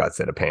as Dylan Scott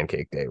said, a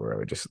pancake day where I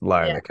would just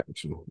lie on Yeah. the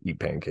couch and eat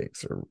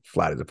pancakes or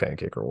flat as a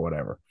pancake or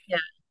whatever. Yeah.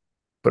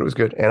 But it was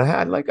good, and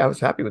I was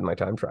happy with my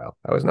time trial.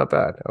 I was not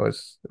bad. It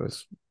was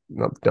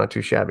not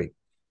too shabby.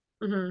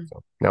 Hmm.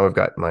 So now we've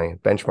got my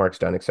benchmarks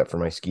done except for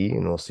my ski,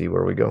 and we'll see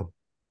where we go.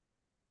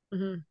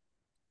 Hmm.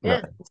 No,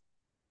 Yeah.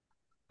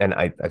 and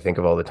I think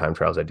of all the time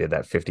trials I did,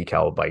 that 50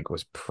 cal bike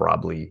was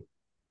probably,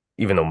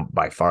 even though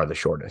by far the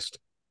shortest,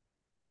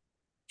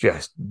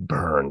 just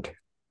burned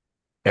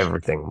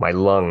everything. My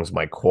lungs,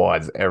 my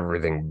quads,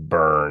 everything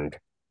burned.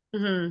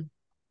 Hmm.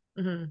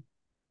 Hmm.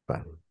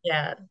 But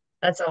Yeah.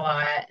 That's a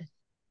lot.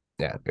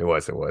 yeah, it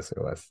was.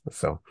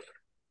 So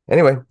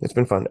anyway, it's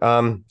been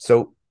fun.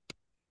 So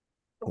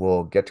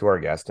we'll get to our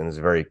guest, and it's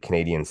a very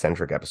Canadian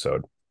centric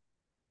episode.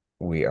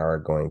 We are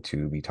going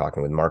to be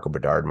talking with Marco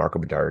Bedard. Marco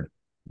Bedard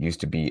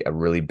used to be a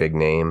really big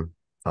name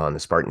on the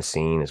Spartan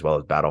scene as well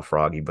as Battle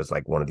Frog. He was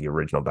like one of the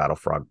original Battle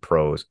Frog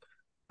pros,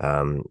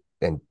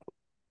 and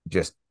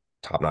just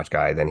top notch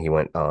guy. Then he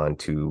went on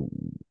to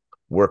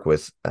work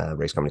with a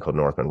race company called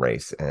Northman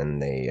Race,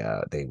 and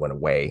they went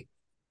away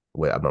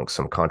with amongst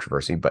some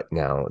controversy, but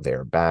now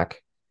they're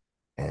back,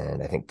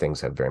 and I think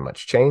things have very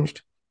much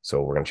changed.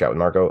 So we're going to chat with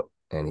Marco,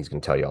 and he's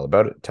going to tell you all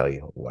about it, tell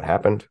you what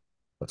happened,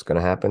 what's going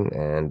to happen,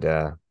 and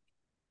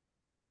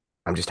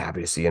I'm just happy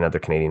to see another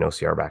Canadian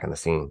OCR back on the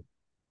scene,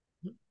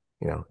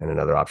 and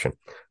another option.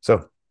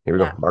 So here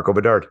we Yeah. go, Marco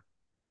Bedard.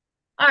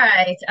 All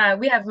right.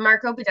 We have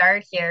Marco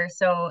Bedard here.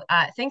 So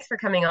thanks for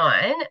coming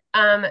on.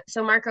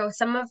 So Marco,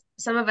 some of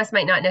us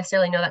might not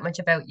necessarily know that much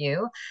about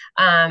you.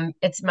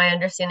 It's my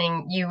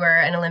understanding you were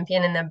an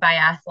Olympian in the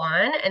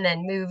biathlon and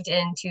then moved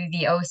into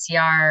the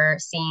OCR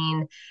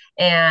scene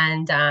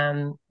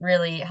and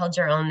really held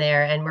your own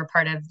there and were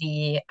part of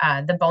the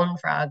Bone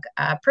Frog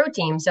pro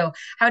team. So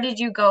how did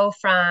you go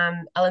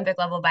from Olympic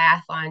level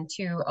biathlon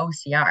to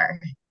OCR?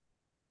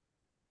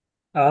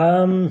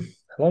 Um,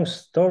 Long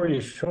story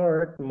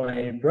short,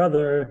 my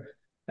brother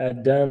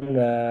had done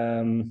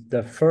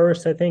the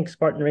first, I think,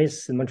 Spartan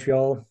race in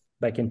Montreal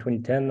back in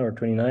 2010 or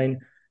 29.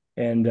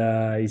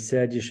 And he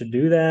said you should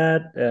do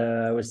that.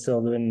 I was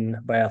still doing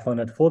biathlon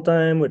at full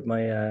time with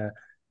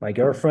my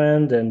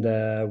girlfriend,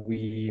 and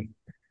we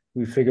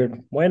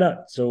figured why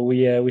not. So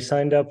we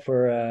signed up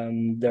for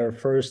their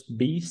first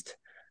beast.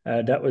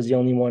 That was the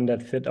only one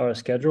that fit our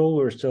schedule.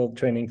 We were still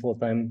training full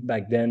time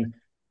back then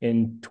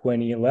in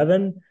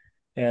 2011,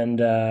 and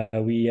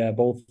we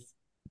both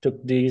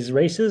took these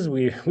races.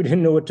 We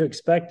didn't know what to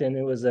expect, and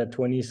it was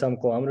 20 some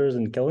kilometers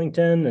in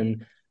Killington,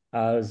 and it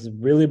was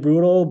really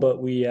brutal.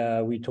 But we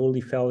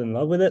totally fell in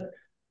love with it.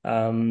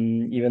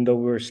 Even though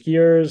we were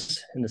skiers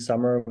in the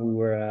summer,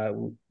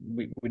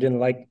 we didn't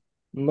like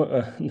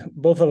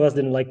both of us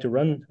didn't like to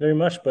run very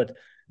much, but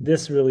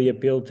this really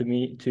appealed to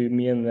me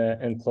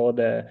and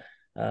Claude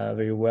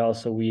very well.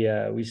 So we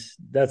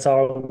that's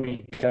how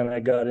we kind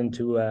of got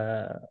into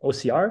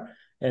OCR,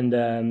 and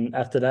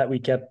after that we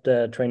kept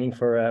training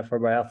for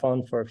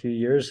biathlon for a few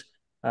years,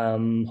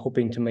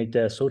 hoping to make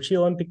the Sochi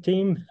Olympic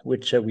team,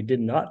 which we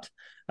did not,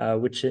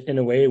 which in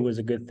a way was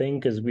a good thing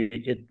because we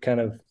it kind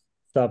of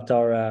stopped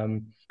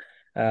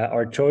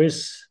our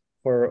choice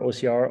for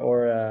OCR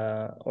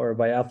or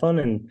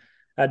biathlon. And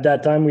at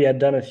that time, we had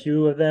done a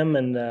few of them,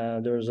 and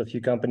there was a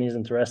few companies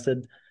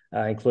interested,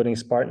 including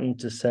Spartan,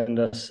 to send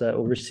us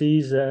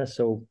overseas.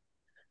 So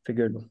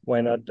figured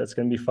why not? That's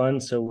going to be fun.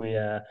 So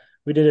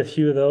we did a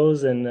few of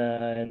those, and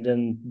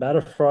then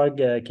Battle Frog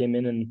came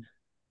in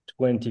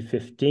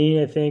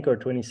 2015, I think, or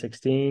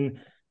 2016,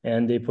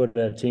 and they put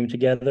a team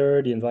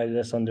together. They invited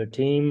us on their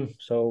team,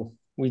 so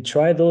we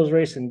tried those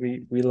races, and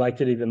we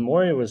liked it even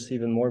more. It was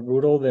even more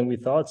brutal than we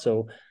thought.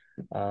 So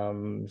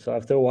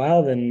after a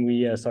while, then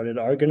we started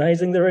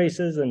organizing the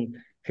races, and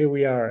here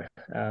we are.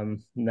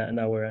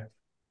 Now we're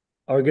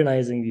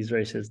organizing these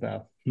races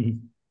now.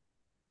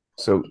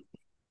 So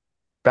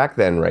back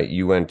then, right?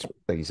 You went,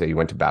 like you said, you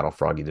went to Battle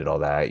Frog, you did all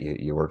that,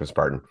 you worked with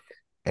Spartan,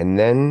 and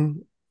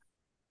then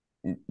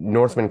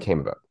Northman came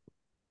about.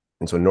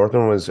 And so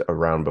Northman was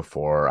around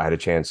before. I had a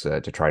chance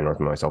to try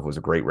Northman myself. It was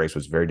a great race. It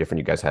was very different.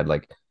 You guys had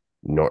like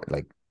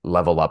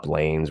level up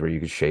lanes where you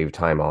could shave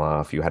time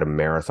off. You had a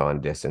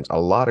marathon distance. A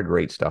lot of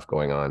great stuff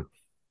going on.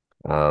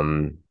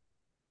 Um,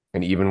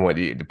 and even when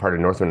the part of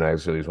Northman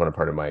actually is one of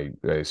part of my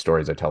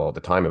stories I tell all the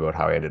time about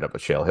how I ended up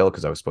at Shale Hill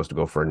because I was supposed to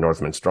go for a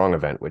Northman Strong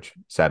event, which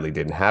sadly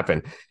didn't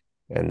happen,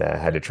 and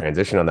had to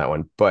transition on that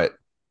one. But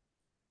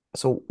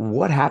so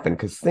what happened?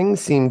 Because things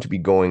seemed to be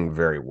going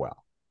very well.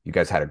 You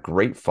guys had a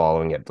great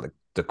following. You had like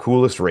the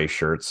coolest race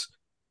shirts.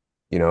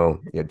 You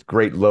had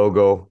great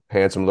logo,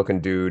 handsome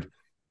looking dude,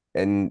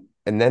 and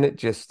then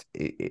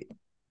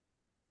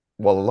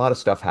well, a lot of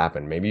stuff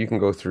happened. Maybe you can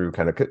go through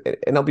kind of,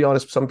 and I'll be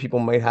honest, some people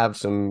might have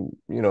some,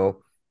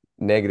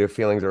 negative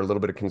feelings or a little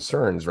bit of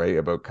concerns, right,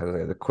 about kind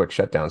of the quick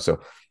shutdown. So,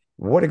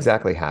 what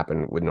exactly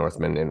happened with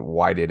Northman, and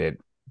why did it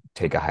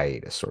take a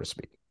hiatus, so to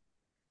speak?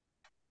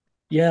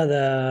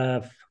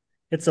 Yeah,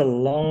 it's a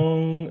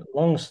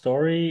long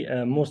story.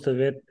 Most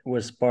of it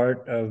was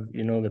part of,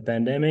 the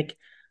pandemic.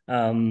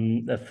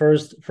 The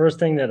first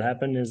thing that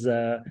happened is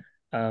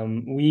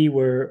we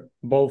were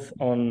both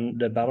on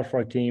the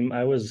Battlefrog team.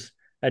 I was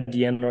at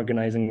the end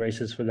organizing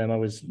races for them. I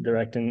was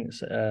directing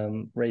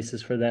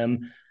races for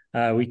them.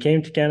 We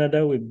came to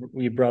Canada.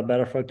 We brought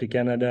Battlefrog to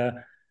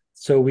Canada.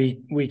 So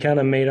we kind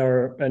of made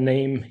a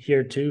name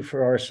here too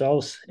for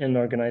ourselves in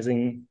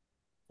organizing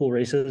cool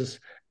races.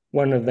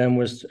 One of them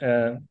was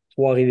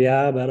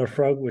Trois-Rivières Battle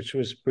Frog, which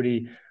was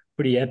pretty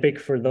epic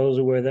for those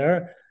who were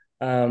there.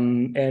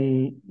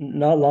 And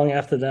not long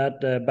after that,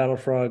 the Battle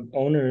Frog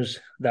owners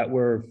that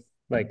were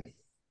like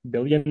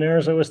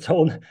billionaires, I was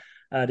told,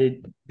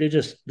 they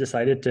just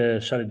decided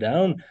to shut it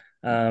down.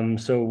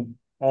 So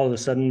all of a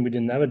sudden, we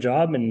didn't have a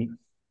job, and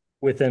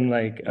within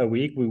like a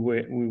week, we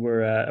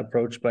were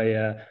approached by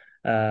a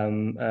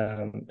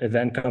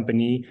event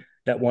company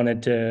that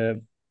wanted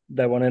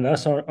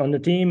us on the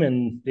team,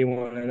 and they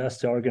wanted us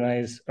to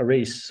organize a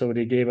race. So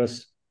they gave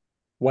us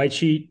white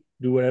sheet,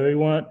 do whatever you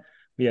want.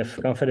 We have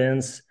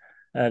confidence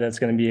that's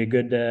going to be a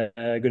good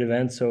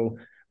event. So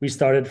we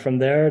started from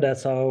there.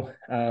 That's how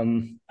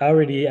I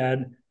already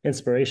had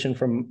inspiration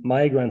from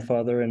my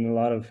grandfather and a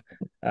lot of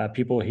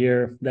people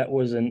here that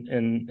was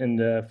in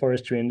the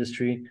forestry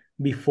industry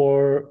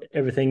before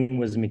everything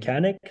was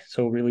mechanic.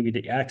 So really with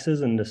the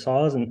axes and the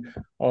saws and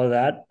all of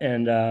that.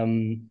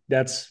 And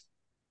that's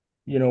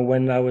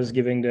when I was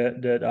giving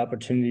the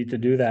opportunity to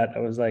do that, I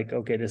was like,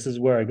 okay, this is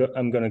where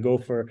I'm going to go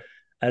for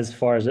as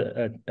far as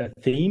a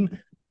theme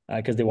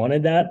because they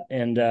wanted that,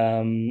 and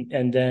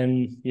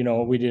then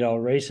we did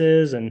our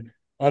races and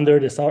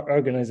under this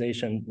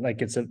organization, like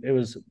it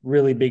was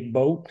really big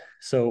boat.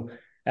 So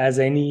as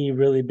any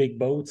really big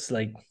boats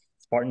like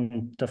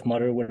Spartan, Tough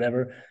Mudder,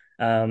 whatever,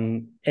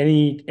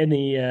 any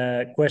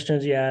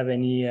questions you have,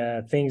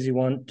 any things you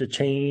want to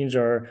change,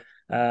 or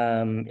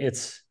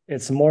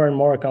it's more and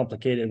more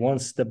complicated.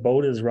 Once the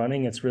boat is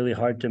running, it's really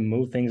hard to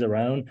move things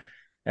around.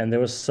 And there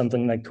was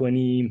something like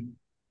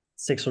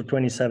 26 or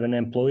 27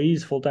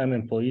 employees, full-time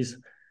employees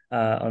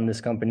on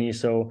this company.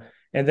 So,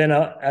 and then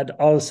at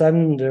all of a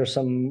sudden there's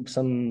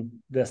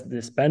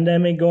this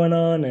pandemic going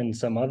on and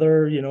some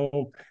other,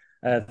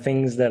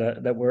 things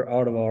that were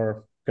out of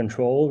our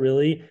control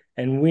really.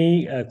 And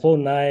Claude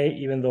and I,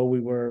 even though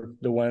we were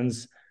the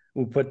ones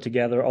who put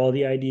together all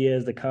the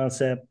ideas, the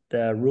concept,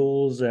 the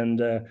rules,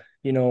 and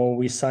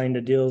we signed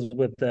the deals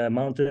with the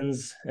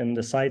mountains and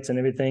the sites and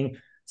everything,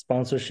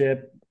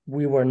 sponsorship.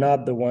 We were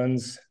not the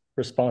ones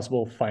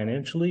responsible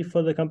financially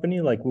for the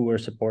company. Like we were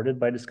supported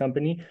by this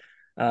company.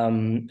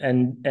 And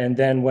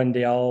then when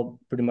they all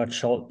pretty much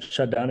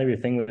shut down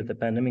everything with the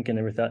pandemic and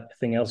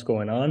everything else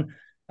going on,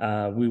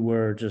 we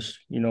were just,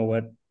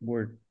 what,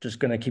 we're just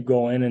going to keep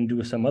going and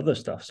do some other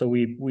stuff. So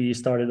we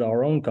started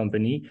our own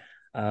company,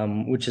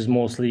 which is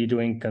mostly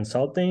doing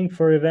consulting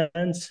for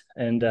events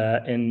and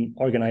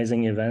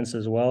organizing events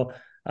as well,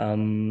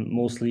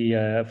 mostly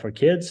for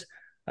kids.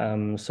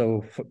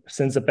 So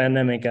since the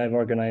pandemic, I've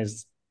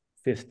organized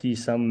 50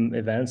 some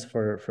events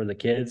for the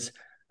kids.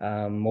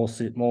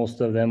 Most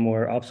of them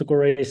were obstacle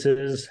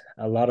races.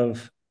 A lot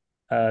of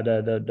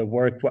the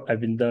work I've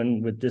been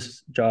done with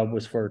this job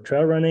was for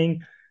trail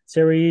running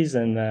series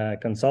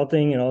and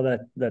consulting and all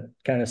that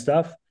kind of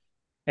stuff.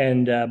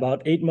 And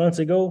about 8 months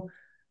ago,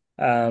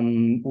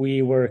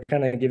 we were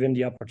kind of given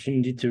the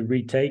opportunity to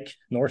retake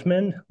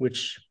Northman,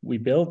 which we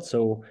built.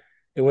 So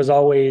it was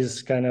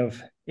always kind of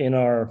in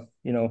our,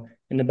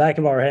 in the back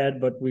of our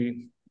head, but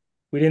we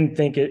didn't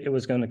think it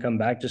was going to come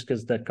back just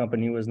because that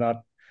company was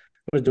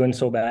doing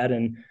so bad,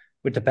 and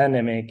with the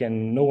pandemic,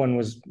 and no one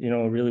was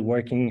really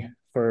working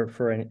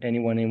for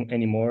anyone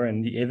anymore,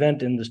 and the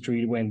event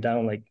industry went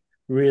down like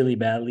really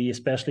badly,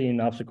 especially in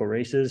obstacle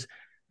races.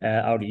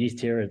 Out east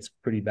here, it's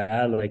pretty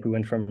bad. Like we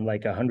went from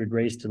like 100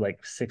 races to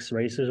like 6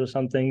 races or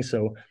something.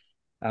 So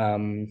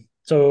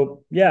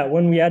yeah,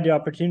 when we had the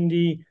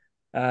opportunity,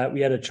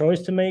 we had a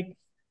choice to make.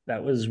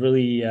 That was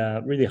really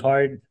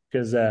hard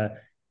because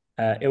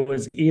it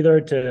was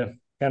either to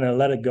kind of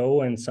let it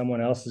go and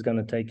someone else is going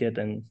to take it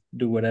and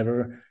do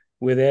whatever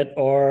with it,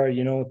 or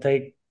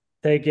take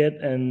it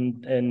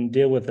and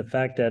deal with the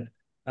fact that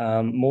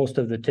most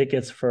of the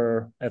tickets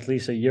for at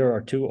least a year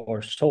or two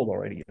are sold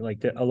already.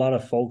 Like a lot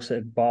of folks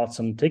had bought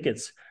some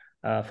tickets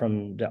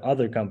from the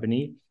other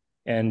company,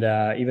 and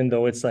even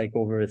though it's like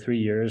over 3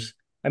 years,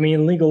 I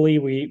mean, legally,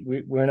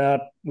 we're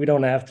not, we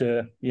don't have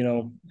to,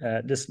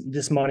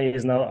 this money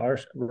is not our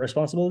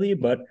responsibility,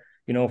 but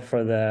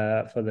for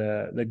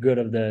the good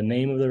of the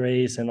name of the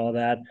race and all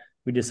that,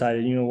 we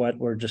decided, you know what,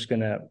 we're just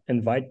gonna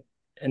invite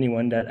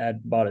anyone that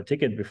had bought a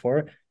ticket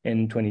before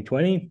in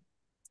 2020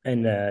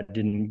 and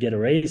didn't get a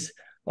race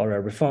or a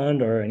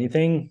refund or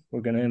anything.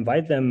 We're gonna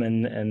invite them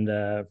and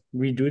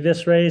redo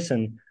this race,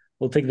 and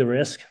we'll take the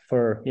risk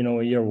for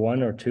a year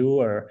one or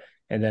two,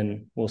 and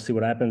then we'll see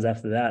what happens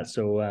after that.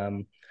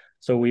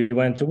 So we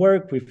went to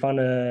work. We found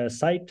a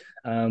site,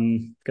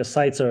 because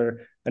sites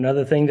are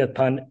another thing that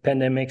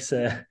pandemics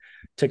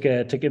took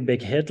a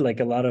big hit. Like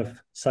a lot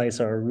of sites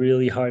are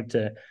really hard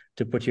to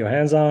put your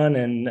hands on,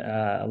 and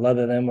a lot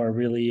of them are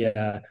really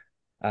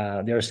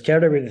they're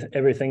scared of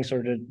everything,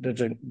 so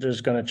they're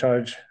just going to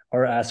charge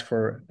or ask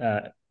for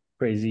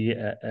crazy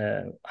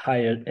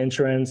high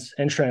insurance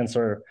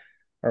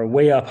are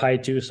way up high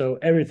too. So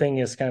everything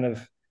is kind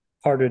of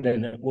harder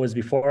than it was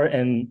before,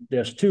 and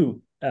there's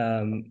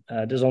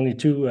only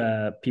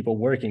two people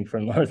working for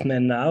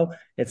Northman now.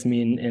 It's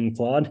me and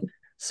Claude.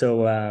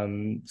 So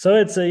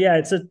it's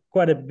a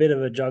quite a bit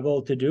of a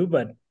juggle to do,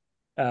 but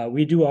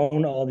we do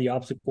own all the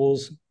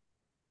obstacles.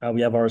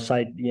 We have our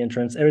site, the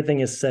entrance,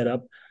 everything is set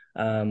up.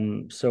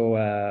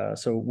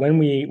 So when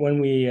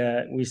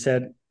we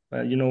said,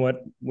 you know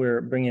what,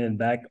 we're bringing it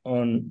back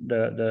on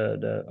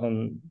the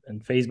on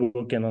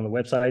Facebook and on the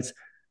websites,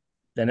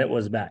 then it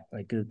was back.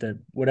 Like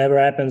whatever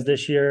happens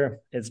this year,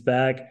 it's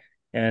back.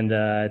 And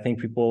I think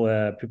people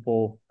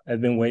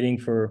have been waiting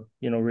for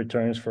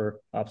returns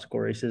for obstacle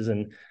races,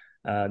 and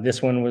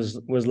this one was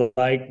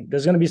like,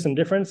 there's going to be some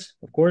difference,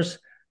 of course.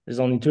 There's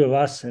only two of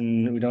us,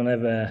 and we don't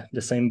have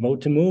the same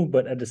boat to move.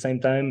 But at the same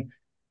time,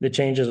 the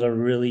changes are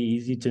really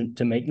easy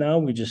to make now.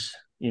 We just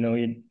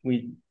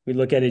we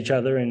look at each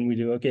other and we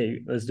do,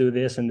 okay, let's do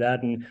this and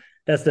that, and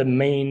that's the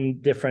main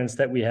difference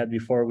that we had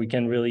before. We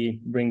can really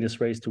bring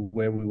this race to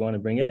where we want to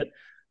bring it.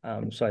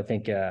 So I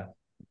think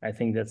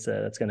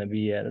that's gonna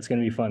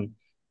be fun.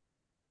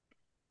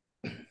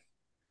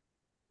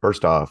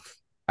 First off,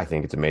 I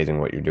think it's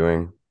amazing what you're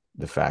doing.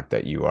 The fact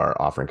that you are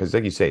offering, because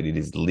like you say, it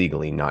is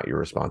legally not your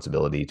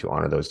responsibility to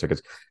honor those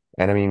tickets.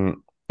 And I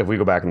mean, if we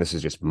go back, and this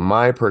is just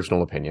my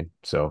personal opinion,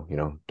 so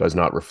does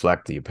not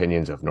reflect the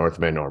opinions of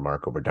Northman or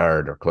Marco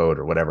Bedard or Claude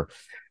or whatever,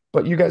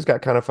 but you guys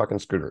got kind of fucking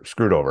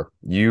screwed over.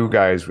 You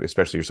guys,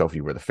 especially yourself,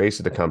 you were the face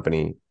of the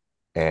company.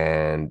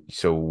 And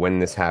so when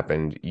this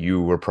happened,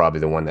 you were probably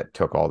the one that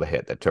took all the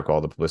hit, that took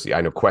all the publicity.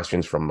 I know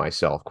questions from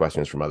myself,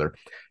 questions from other,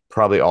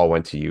 probably all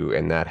went to you,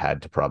 and that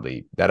had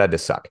to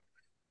suck.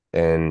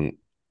 And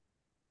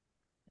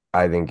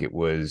I think it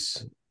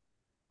was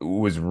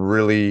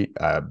really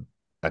a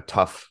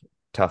tough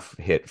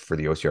hit for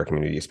the OCR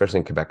community, especially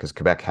in Quebec, because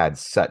Quebec had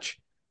such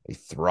a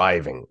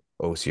thriving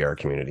OCR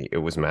community. It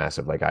was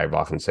massive. Like I've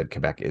often said,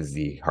 Quebec is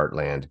the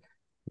heartland.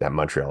 That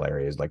Montreal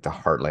area is like the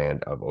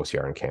heartland of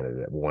OCR in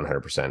Canada.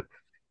 100%.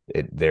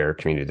 Their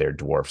community there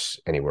dwarfs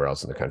anywhere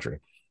else in the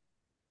country.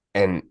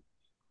 And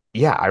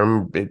yeah, I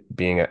remember it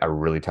being a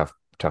really tough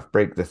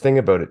break. The thing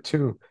about it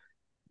too,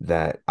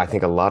 that I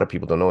think a lot of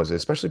people don't know, is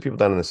especially people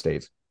down in the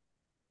States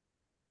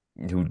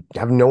who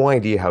have no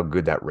idea how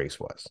good that race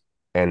was,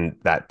 and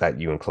that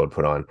you and Claude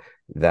put on,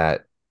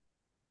 that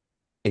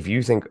if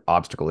you think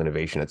obstacle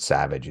innovation at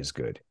Savage is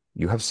good,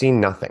 you have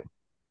seen nothing.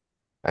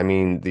 I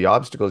mean, the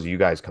obstacles you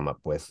guys come up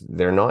with,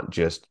 they're not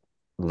just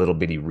little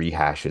bitty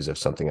rehashes of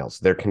something else.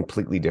 They're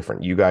completely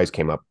different. You guys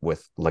came up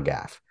with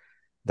Lagaffe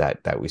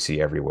that we see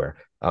everywhere.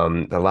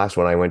 The last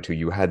one I went to,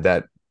 you had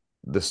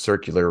the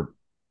circular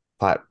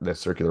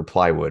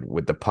plywood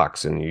with the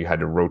pucks, and you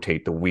had to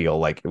rotate the wheel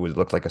like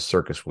looked like a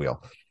circus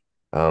wheel.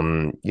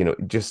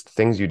 Just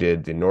things you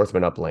did, the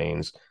Northman up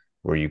lanes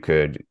where you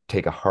could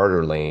take a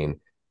harder lane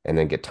and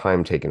then get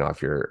time taken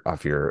off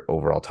your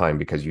overall time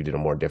because you did a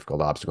more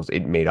difficult obstacles.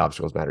 It made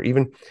obstacles matter.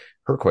 Even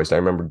Herkhoist, I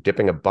remember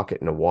dipping a bucket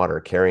in the water,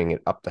 carrying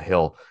it up the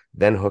hill,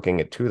 then hooking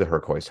it to the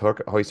Herkhoist,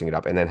 hoisting it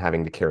up, and then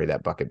having to carry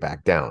that bucket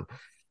back down.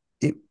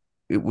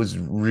 It was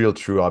real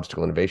true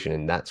obstacle innovation,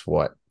 and that's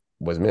what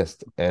was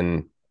missed.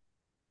 And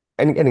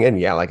again,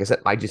 yeah, like I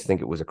said, I just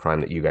think it was a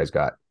crime that you guys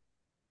got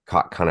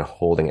caught kind of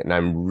holding it. And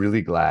I'm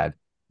really glad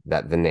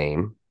that the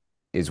name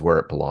is where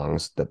it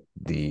belongs,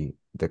 the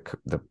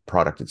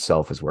product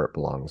itself is where it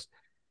belongs.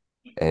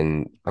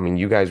 And I mean,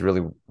 you guys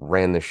really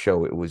ran the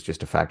show. It was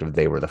just a fact of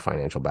they were the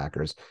financial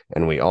backers.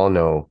 And we all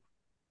know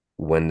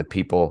when the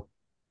people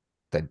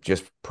that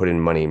just put in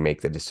money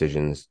make the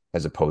decisions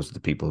as opposed to the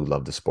people who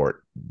love the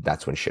sport,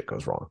 that's when shit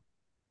goes wrong.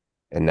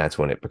 And that's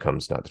when it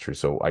becomes not the truth.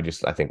 So I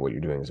think what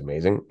you're doing is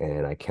amazing.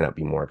 And I cannot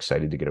be more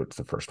excited to get out to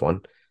the first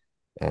one.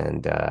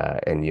 And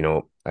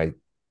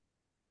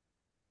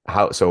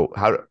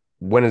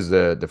when is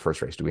the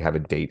first race? Do we have a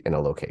date and a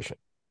location?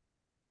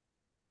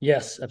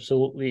 Yes,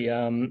 absolutely.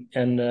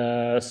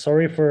 And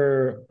sorry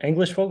for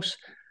English folks.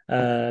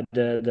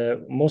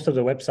 The most of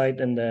the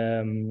website and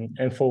the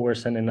info we're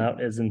sending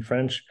out is in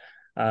French.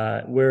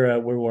 We're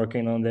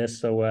working on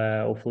this, so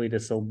hopefully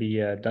this will be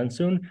done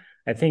soon.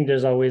 I think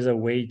there's always a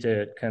way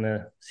to kind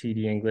of see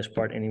the English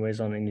part,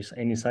 anyways, on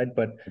any side,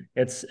 but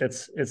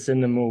it's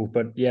in the move.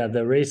 But yeah,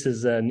 the race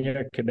is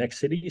near Quebec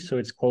City, so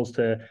it's close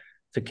to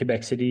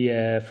Quebec City.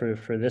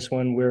 For this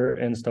one, we're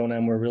in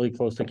Stoneham. We're really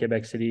close to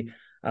Quebec City,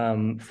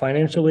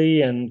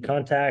 financially and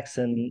contacts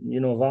and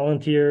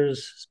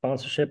volunteers,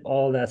 sponsorship,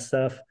 all that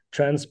stuff,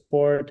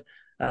 transport.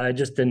 It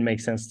just didn't make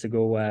sense to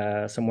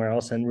go somewhere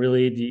else. And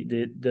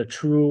really, the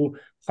true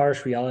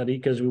harsh reality,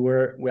 because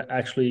we're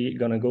actually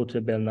gonna go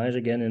to Belle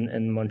again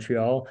in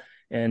Montreal,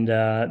 and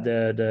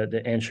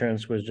the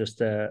insurance was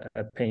just a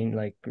pain,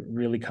 like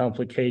really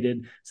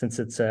complicated, since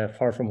it's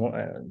far from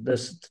home.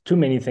 There's too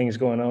many things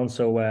going on,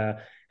 so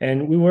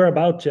and we were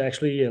about to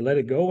actually let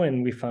it go,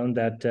 and we found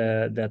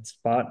that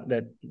spot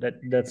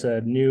that's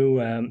a new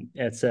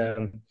it's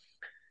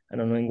I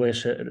don't know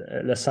English,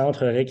 le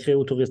centre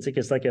récréo-touristique.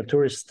 It's like a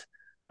tourist,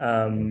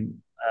 um,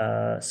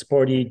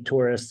 sporty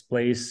tourist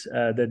place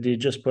that they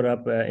just put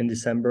up in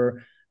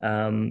December.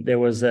 There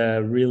was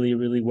a really,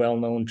 really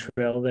well-known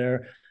trail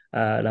there,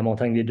 La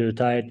Montagne des Deux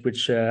Têtes,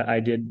 which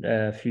I did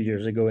a few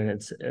years ago, and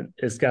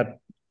it's got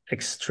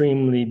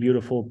extremely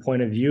beautiful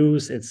point of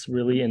views. It's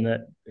really in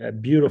a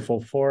beautiful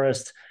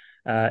forest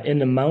in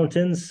the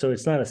mountains, so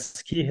it's not a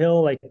ski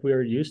hill like we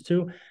were used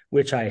to,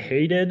 which I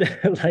hated.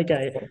 like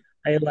I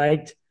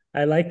liked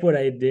I liked what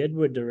I did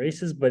with the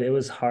races, but it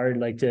was hard,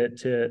 like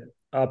to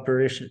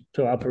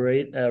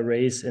operate a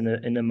race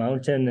in a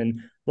mountain,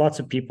 and lots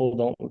of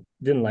people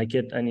didn't like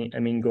it. I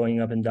mean, going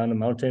up and down the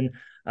mountain.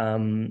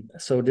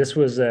 So this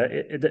was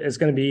it's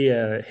going to be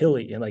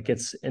hilly, like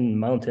it's in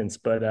mountains,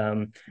 but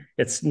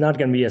it's not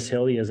going to be as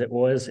hilly as it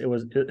was.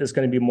 It's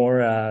going to be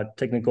more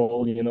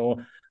technical,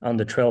 on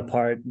the trail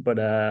part. But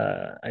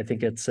I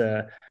think it's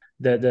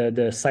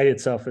the site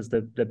itself is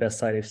the best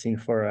site I've seen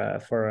for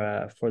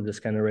this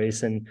kind of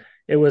race, and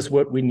it was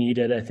what we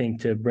needed, I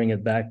think, to bring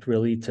it back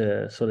really,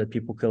 to so that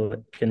people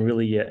can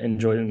really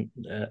enjoy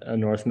a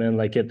Northman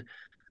like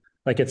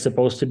it's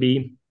supposed to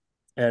be.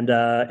 And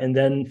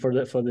then for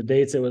the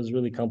dates, it was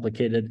really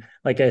complicated.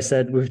 Like I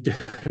said,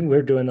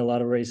 we're doing a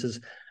lot of races.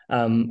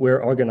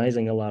 We're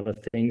organizing a lot of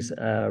things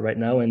right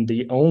now, and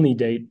the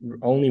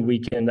only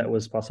weekend that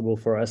was possible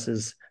for us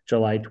is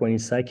July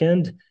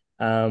 22nd.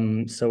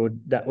 So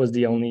that was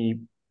the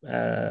only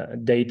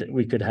date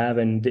we could have,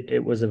 and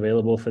it was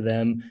available for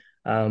them.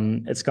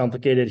 It's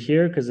complicated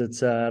here because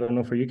it's I don't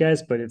know for you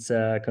guys, but it's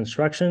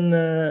construction.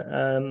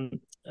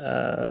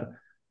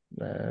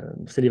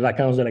 C'est les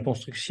vacances de la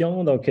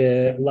construction, donc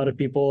a lot of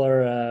people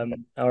are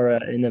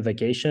in a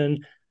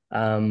vacation.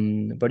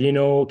 But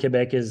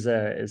Quebec is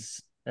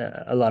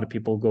a lot of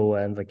people go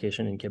on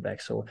vacation in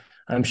Quebec, so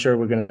I'm sure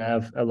we're gonna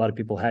have a lot of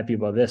people happy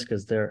about this,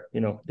 because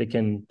they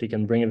can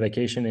bring a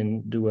vacation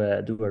and do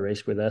a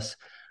race with us.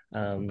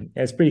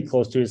 It's pretty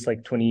close to. It's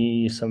like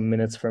 20 some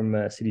minutes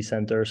from city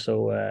center,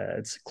 so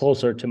it's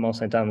closer to Mont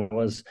Saint Anne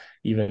was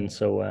even.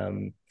 So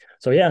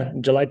yeah,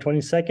 July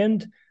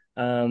 22nd.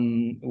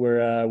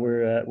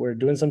 We're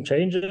doing some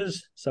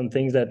changes, some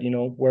things that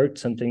worked,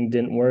 something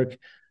didn't work.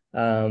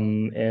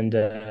 And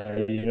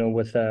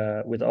with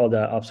all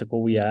the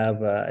obstacle we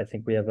have, I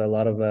think we have a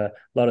lot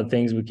of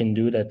things we can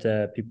do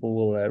that people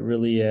will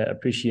really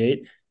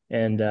appreciate.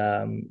 And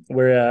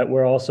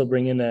we're also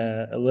bringing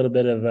a little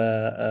bit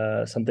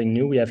of something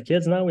new. We have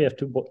kids now. We have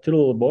two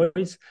little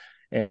boys,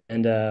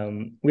 and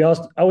we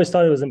always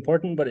thought it was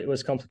important, but it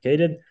was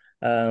complicated.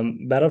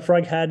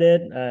 Battlefrog had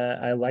it.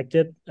 I liked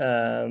it.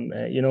 A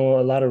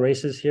lot of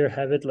races here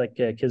have it, like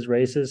kids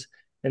races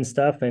and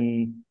stuff.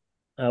 And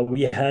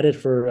we had it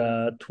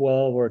for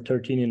 12 or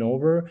 13 and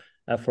over,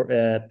 for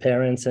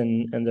parents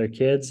and their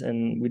kids.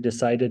 And we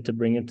decided to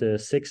bring it to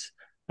 6.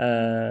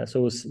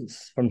 So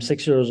it's from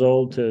 6 years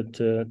old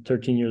to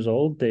 13 years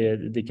old.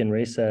 They can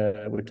race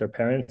with their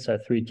parents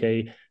at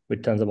 3K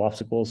with tons of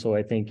obstacles. So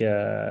I think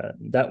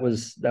that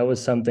was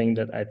something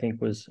that I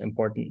think was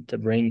important to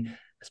bring,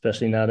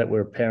 especially now that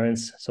we're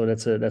parents. So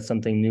that's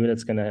something new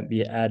that's going to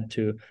be add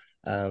to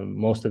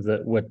most of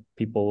what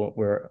people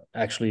were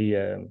actually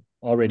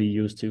already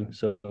used to.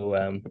 So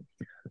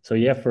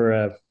yeah,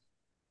 for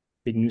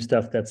big new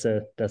stuff, that's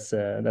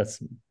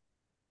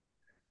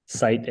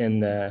site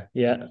and the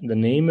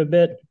name a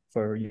bit.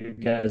 For you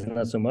guys,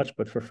 not so much,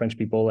 but for French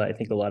people, I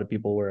think a lot of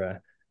people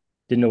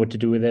didn't know what to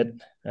do with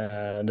it.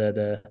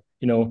 The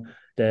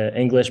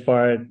English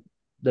part,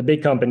 the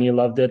big company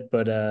loved it,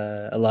 but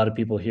a lot of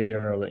people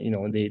here,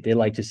 they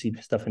like to see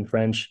stuff in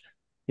French.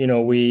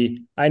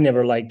 I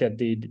never liked that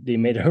they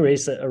made a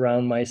race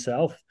around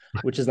myself,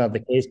 which is not the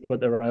case,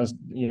 but around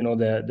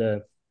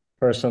the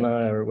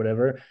persona or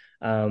whatever.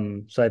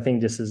 So I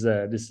think this is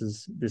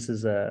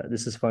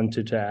fun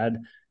to add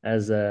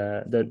as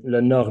the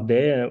Le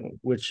Nordais,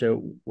 which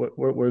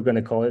we're going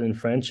to call it in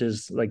French,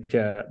 is like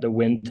the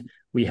wind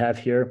we have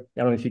here.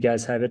 I don't know if you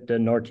guys have it, the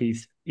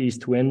northeast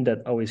east wind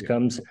that always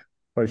comes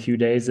for a few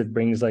days. It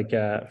brings like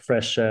a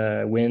fresh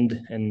wind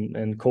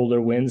and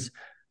colder winds.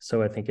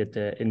 So I think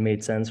it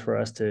made sense for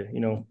us to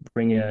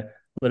bring a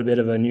little bit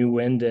of a new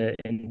wind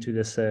into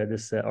this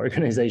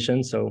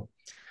organization. So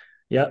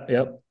yeah.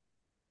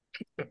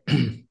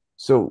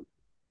 So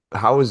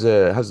how's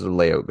the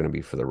layout going to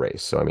be for the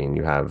race? So I mean,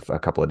 you have a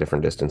couple of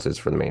different distances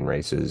for the main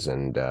races,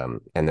 and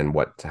then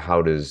what?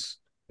 How does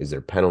is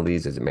there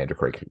penalties? Is it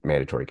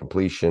mandatory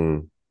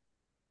completion?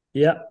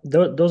 Yeah,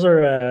 those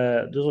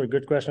are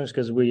good questions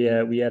because we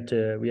had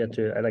to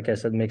like I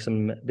said, make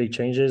some big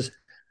changes.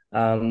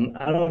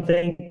 I don't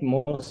think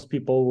most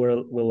people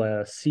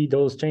will see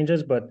those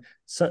changes, but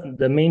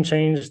the main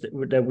change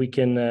that we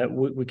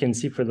can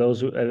see for those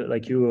who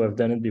like you who have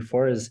done it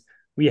before is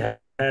we had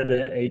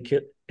a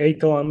 8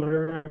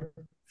 kilometer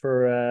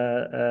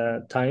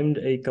for timed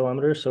 8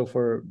 kilometers. So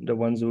for the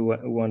ones who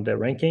want the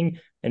ranking,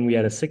 and we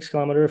had a 6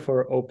 kilometer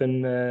for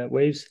open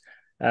waves.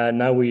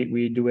 Now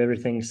we do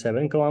everything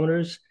 7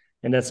 kilometers,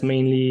 and that's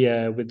mainly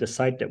with the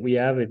site that we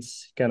have.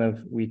 It's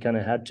we kind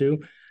of had to,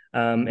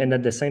 and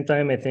at the same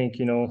time, I think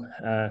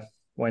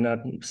why not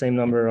same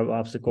number of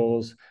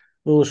obstacles,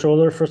 a little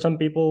shorter for some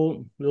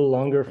people, a little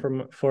longer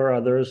for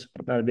others.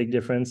 Not a big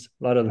difference.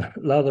 A lot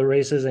of the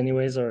races,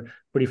 anyways, are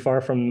pretty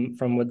far from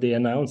what they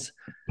announce.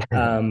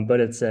 But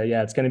it's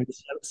it's going to be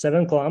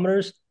 7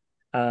 kilometers.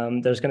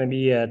 There's going to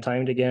be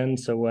timed again.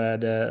 So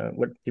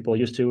what people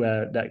used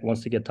to that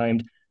wants to get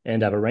timed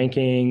and have a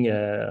ranking.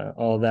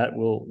 All of that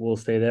will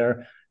stay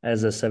there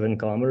as a 7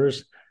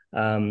 kilometers,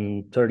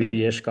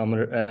 30-ish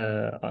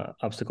kilometer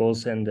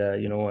obstacles, and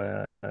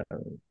a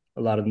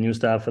lot of new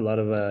stuff, a lot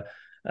of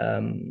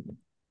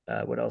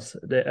what else?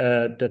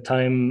 The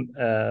time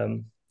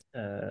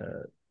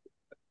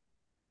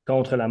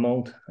contre la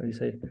montre. How do you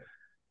say?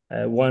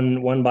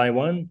 One by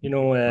one.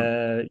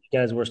 You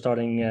guys were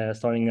starting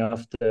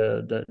off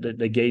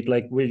the gate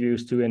like we're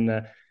used to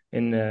in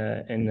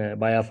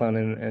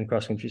biathlon and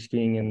cross country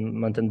skiing and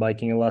mountain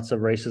biking, and lots of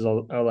races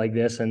are like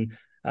this, and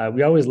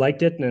we always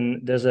liked it.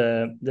 And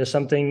there's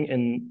something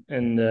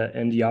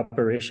in the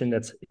operation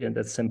that's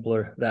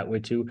simpler that way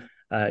too.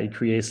 It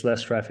creates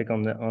less traffic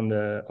on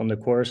the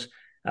course.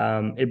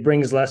 It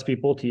brings less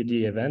people to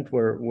the event.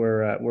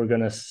 We're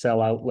gonna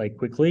sell out like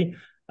quickly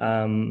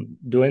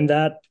doing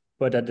that,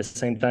 but at the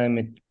same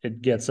time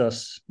it gets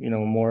us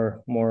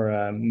more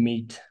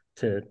meat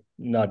to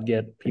not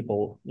get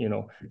people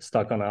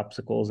stuck on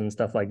obstacles and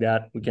stuff like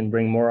that. We can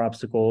bring more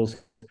obstacles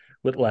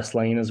with less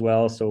lane as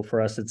well. So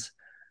for us it's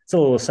a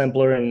little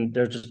simpler, and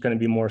there's just going to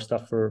be more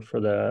stuff for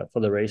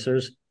the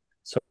racers.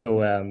 So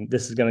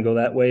this is going to go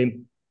that way.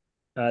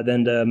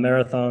 Then the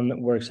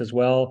marathon works as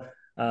well.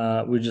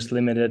 We just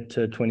limited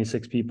to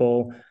 26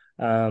 people,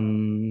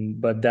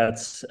 but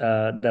that's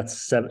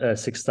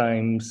 6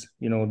 times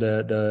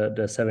the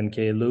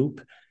 7K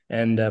loop.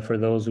 And for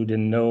those who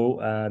didn't know,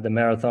 the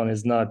marathon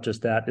is not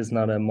just that. It's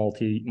not a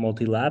multi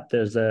lap.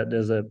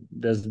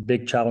 There's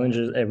big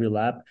challenges every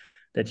lap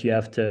that you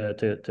have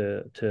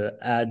to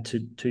add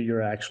to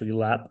your actual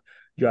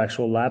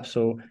lap.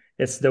 So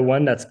it's the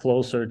one that's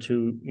closer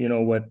to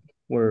what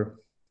we're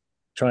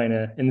trying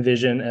to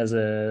envision as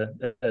a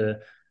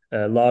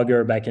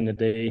logger back in the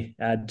day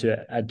had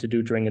to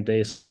do during a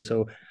day.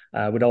 So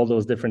with all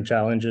those different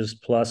challenges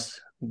plus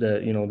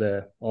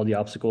the all the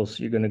obstacles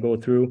you're going to go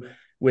through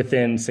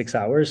within 6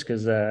 hours,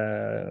 because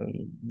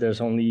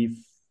there's only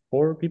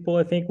 4 people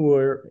I think who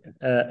were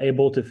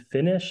able to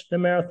finish the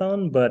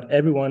marathon, but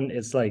everyone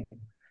is like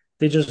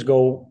they just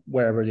go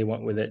wherever they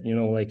want with it.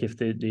 Like if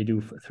they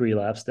do 3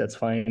 laps, that's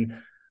fine.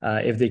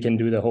 If they can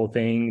do the whole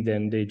thing,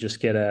 then they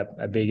just get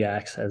a big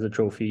axe as a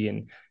trophy,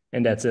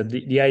 and that's it.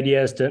 The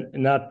idea is to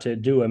not to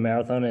do a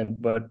marathon,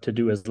 but to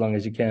do as long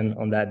as you can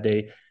on that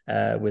day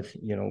with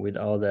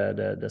all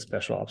the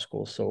special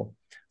obstacles. So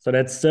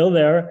that's still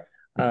there.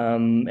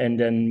 And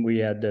then we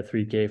had the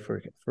 3K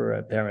for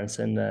parents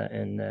and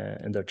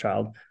their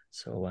child.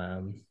 So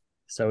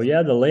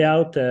yeah, the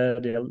layout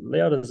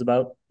is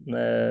about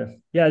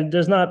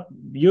there's not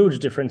huge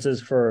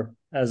differences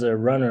as a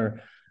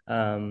runner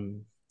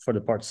for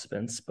the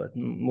participants, but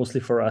mostly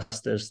for us,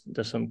 there's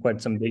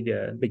quite some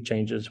big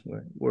changes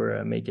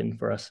we're making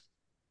for us.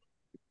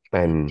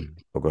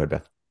 And go ahead,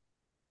 Beth.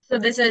 So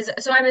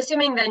I'm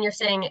assuming then you're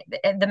saying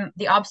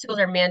the obstacles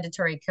are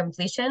mandatory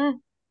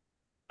completion.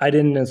 I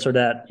didn't answer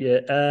that.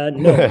 Yeah,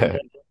 no.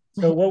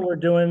 So what we're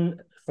doing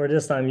for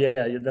this time,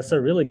 that's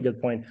a really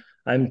good point.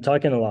 I'm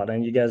talking a lot,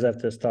 and you guys have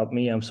to stop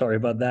me. I'm sorry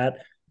about that.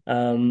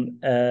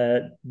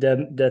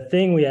 The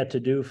thing we had to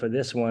do for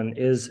this one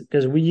is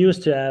because we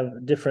used to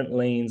have different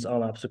lanes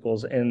on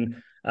obstacles, and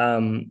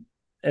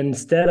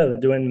instead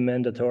of doing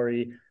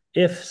mandatory,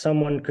 if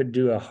someone could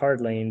do a hard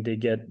lane,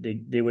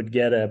 they would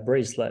get a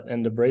bracelet,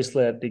 and the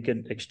bracelet they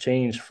could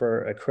exchange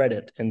for a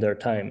credit in their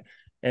time.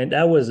 And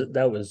that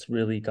was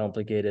really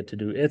complicated to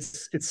do. It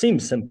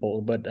seems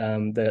simple, but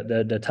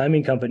the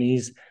timing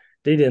companies,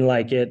 they didn't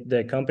like it.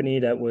 The company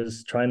that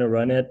was trying to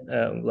run it,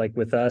 like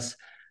with us,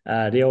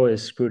 they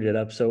always screwed it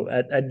up. So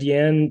at the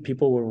end,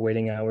 people were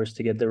waiting hours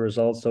to get the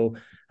results. So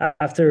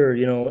after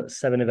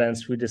 7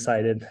 events, we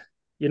decided,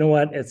 you know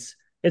what,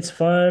 it's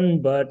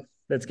fun, but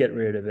let's get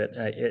rid of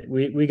it.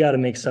 We got to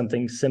make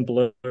something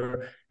simpler,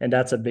 and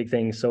that's a big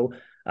thing. So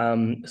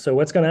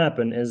what's going to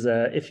happen is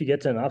if you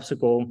get to an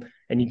obstacle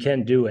and you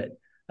can't do it,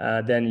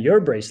 then your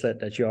bracelet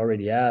that you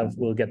already have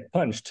will get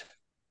punched.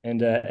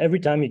 And every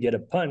time you get a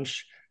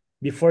punch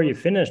before you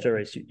finish the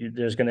race,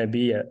 there's going to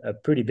be a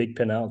pretty big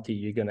penalty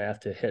you're going to have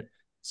to hit.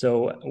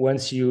 So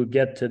once you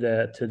get to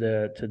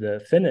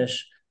the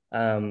finish,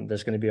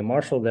 there's going to be a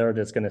marshal there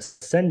that's going to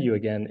send you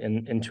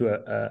again into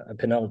a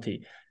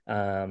penalty.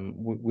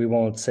 We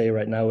won't say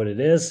right now what it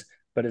is,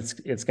 but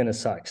it's going to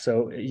suck.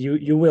 So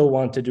you will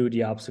want to do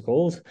the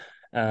obstacles.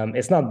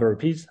 It's not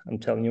burpees, I'm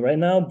telling you right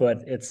now,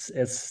 but it's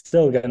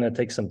still going to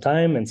take some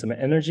time and some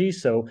energy.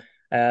 So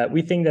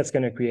we think that's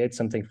going to create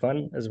something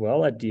fun as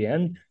well at the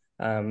end.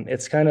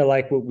 It's kind of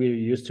like what we're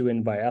used to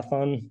in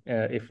biathlon.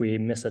 If we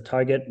miss a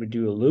target, we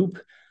do a loop.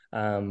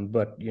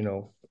 But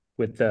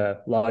with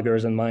the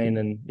loggers in mind,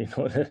 and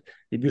the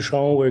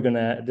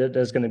bûcheron,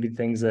 there's gonna be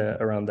things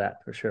around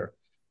that for sure.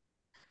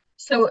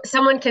 So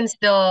someone can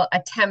still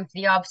attempt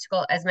the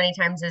obstacle as many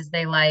times as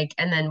they like,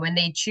 and then when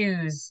they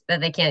choose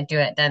that they can't do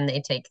it, then they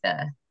take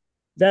the.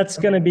 That's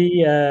gonna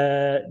be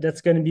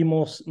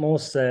most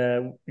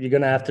you're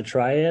gonna have to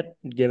try it,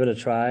 give it a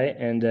try,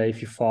 and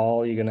if you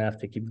fall, you're gonna have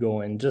to keep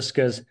going. Just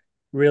because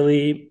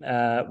really,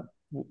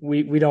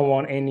 we don't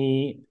want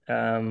any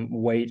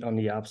weight on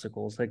the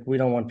obstacles. Like we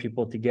don't want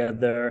people to get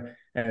there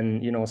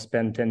and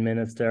spend 10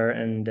 minutes there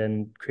and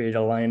then create a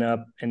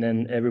lineup, and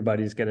then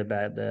everybody's get a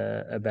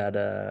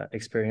bad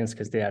experience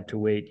because they had to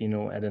wait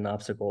at an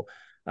obstacle.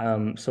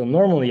 So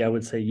normally I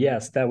would say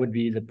yes, that would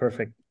be the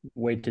perfect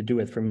way to do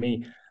it for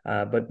me.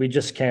 But we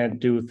just can't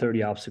do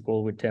 30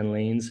 obstacle with 10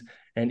 lanes.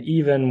 And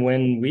even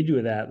when we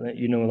do that,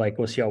 like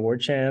OCR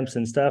World Champs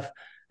and stuff,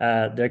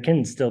 there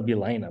can still be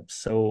lineups.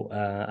 So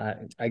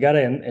I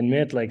gotta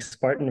admit, like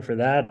Spartan for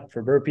that,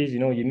 for burpees,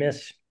 you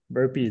miss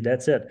burpees,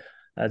 that's it.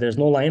 There's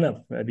no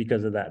lineup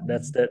because of that.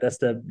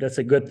 That's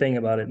a good thing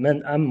about it.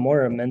 I'm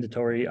more a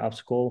mandatory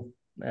obstacle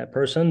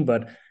person,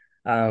 but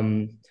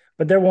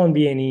there won't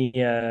be any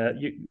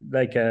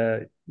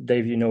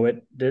Dave,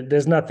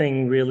 there's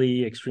nothing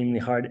really extremely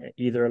hard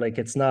either. Like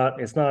it's not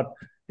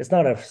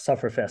a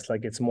suffer fest.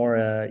 Like it's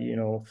more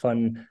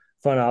fun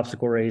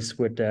obstacle race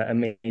with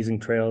amazing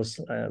trails.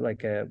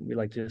 We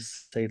like to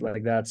say it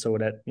like that, so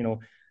that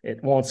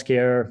it won't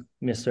scare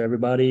Mr.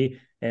 Everybody,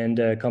 and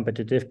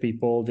competitive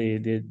people.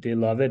 They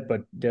love it,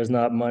 but there's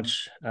not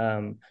much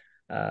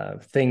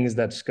things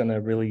that's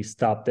gonna really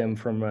stop them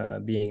from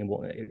being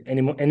able.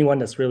 Anyone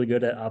that's really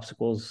good at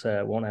obstacles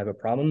won't have a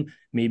problem.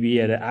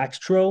 Maybe at an axe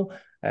throw,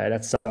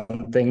 that's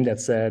something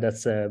that's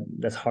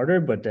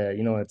harder, but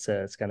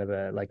it's kind of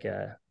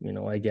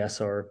I guess,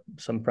 or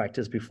some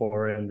practice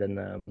before, and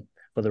then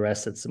for the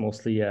rest it's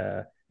mostly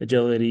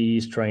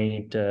agility,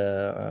 strength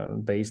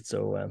based.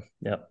 So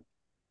yeah.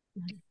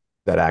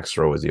 That axe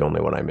throw was the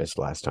only one I missed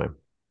last time.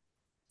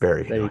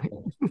 Very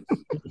annoying.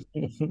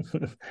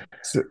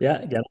 So,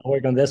 Yeah, gotta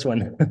work on this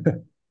one.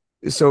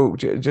 so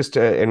just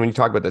and when you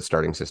talk about the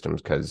starting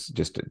systems, because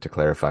just to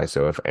clarify,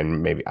 so if,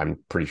 and maybe I'm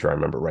pretty sure I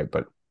remember right,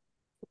 but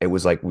it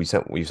was like we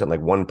sent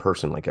like one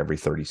person like every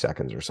 30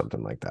 seconds or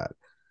something like that.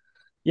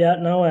 Yeah,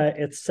 no,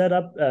 it's set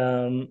up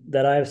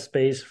that I have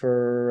space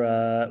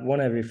for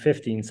one every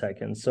 15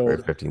 seconds. Or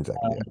So 15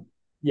 seconds,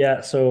 yeah.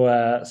 yeah,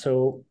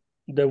 so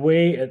the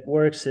way it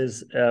works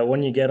is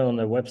when you get on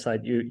the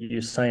website,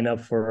 you sign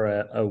up for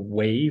a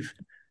wave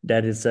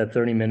that is a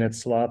 30-minute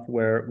slot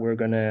where we're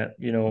gonna,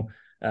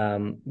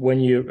 when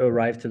you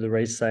arrive to the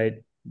race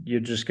site, you're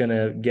just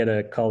gonna get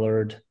a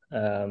colored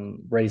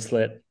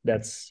bracelet.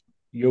 That's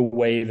your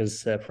wave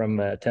is from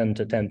 10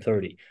 to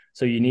 10:30.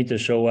 So you need to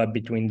show up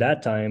between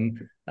that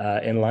time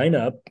and line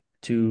up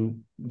to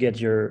get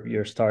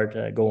your start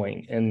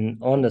going. And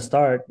on the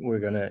start, we're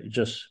gonna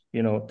just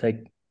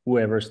take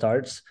whoever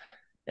starts,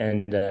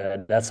 and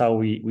that's how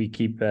we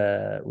keep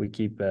the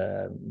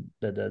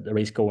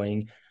race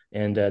going,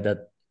 and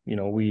that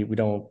we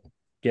don't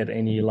get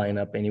any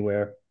lineup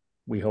anywhere.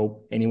 We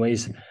hope,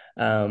 anyways.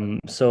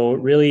 So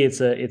really,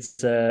 it's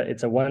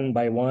a one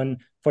by one.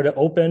 For the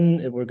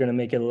open, we're gonna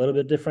make it a little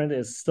bit different.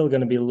 It's still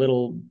gonna be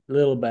little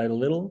by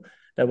little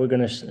that we're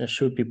gonna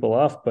shoot people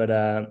off, but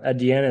at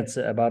the end, it's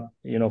about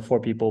 4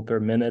 people per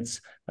minute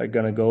are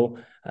gonna go.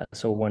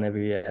 So one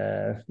every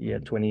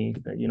 20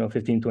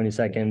 15 20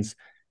 seconds,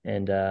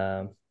 and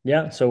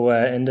yeah. So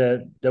and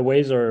the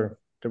waves are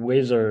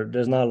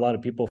there's not a lot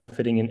of people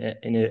fitting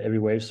in every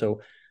wave, so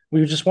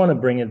we just want to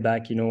bring it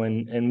back,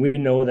 and we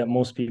know that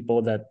most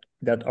people that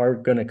are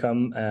gonna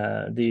come,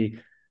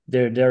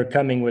 they're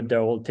coming with their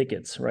old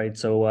tickets, right?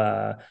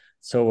 So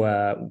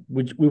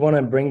we want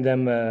to bring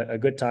them a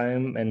good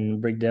time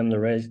and bring them the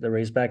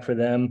race back for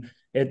them.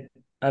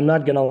 I'm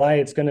not gonna lie,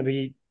 it's gonna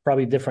be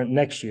probably different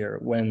next year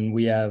when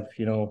we have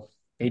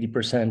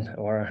 80%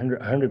 or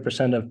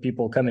 100% of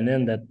people coming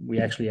in that we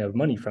actually have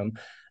money from.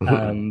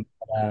 Um,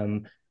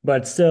 um,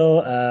 but still,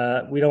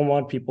 we don't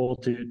want people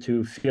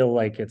to feel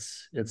like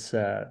it's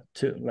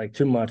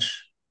too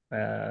much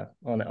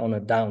on a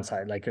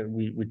downside. Like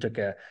we took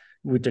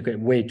it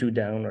way too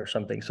down or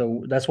something.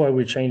 So that's why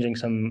we're changing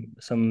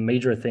some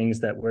major things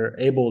that we're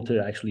able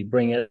to actually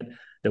bring it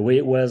the way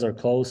it was or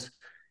close,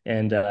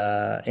 and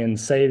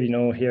save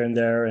here and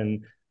there,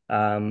 and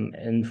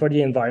for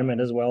the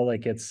environment as well.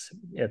 Like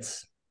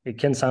it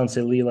can sound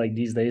silly like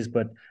these days,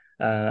 but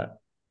uh,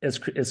 it's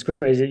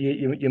crazy.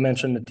 You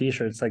mentioned the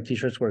t-shirts. Like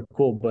t-shirts were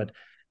cool, but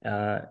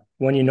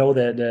when you know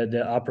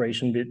the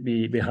operation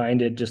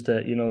behind it, just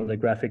the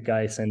graphic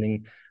guy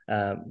sending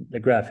the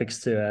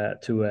graphics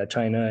to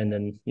China, and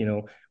then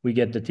we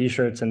get the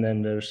t-shirts, and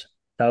then there's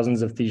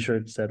thousands of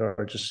t-shirts that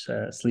are just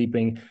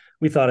sleeping.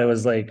 We thought it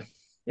was like,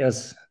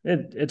 yes,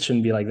 it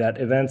shouldn't be like that.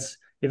 Events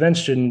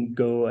shouldn't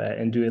go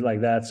and do it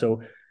like that.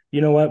 So you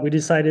know what, we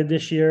decided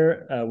this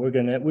year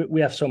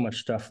we have so much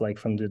stuff like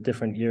from the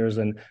different years,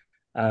 and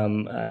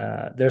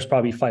there's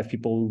probably 5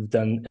 people who've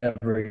done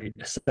every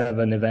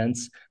 7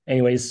 events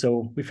anyways.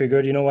 So we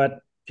figured, you know what,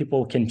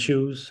 people can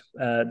choose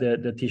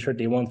the t-shirt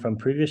they want from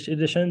previous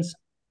editions.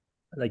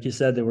 Like you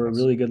said, they were Nice.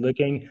 really good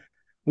looking.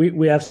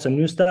 We have some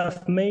new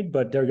stuff made,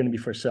 but they're going to be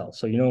for sale.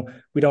 So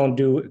we don't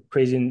do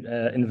crazy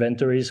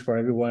inventories for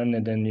everyone,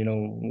 and then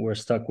we're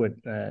stuck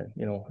with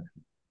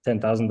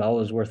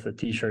 $10,000 worth of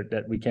t-shirt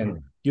that we can't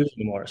use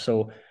anymore.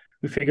 So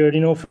we figured,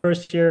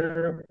 first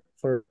year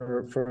for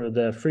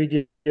the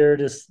free gear,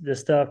 this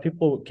stuff,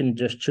 people can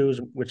just choose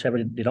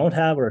whichever they don't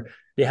have or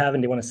they have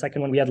and they want a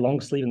second one. We had long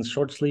sleeve and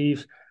short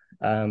sleeves.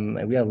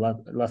 And we have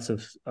lots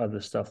of other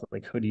stuff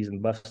like hoodies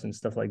and buffs and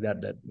stuff like that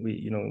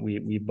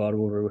we bought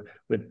over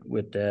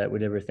with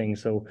everything.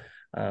 So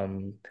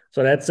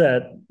that's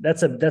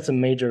a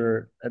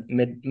major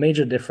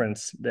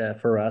difference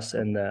for us,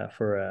 and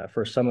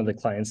for some of the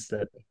clients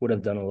that would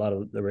have done a lot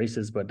of the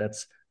races, but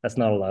that's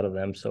not a lot of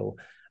them. So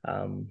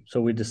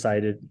we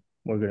decided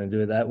we're going to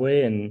do it that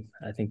way, and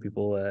I think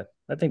people are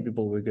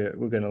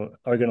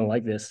gonna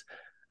like this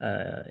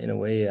in a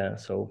way.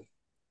 So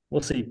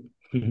we'll see.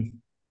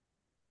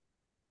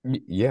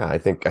 Yeah, I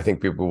think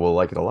people will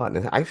like it a lot,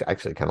 and I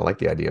actually kind of like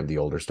the idea of the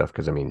older stuff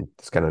because I mean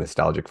it's kind of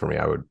nostalgic for me.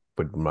 I would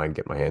mind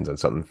get my hands on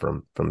something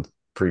from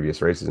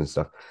previous races and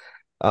stuff.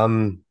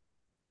 Um,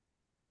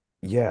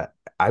 yeah,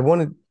 I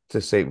wanted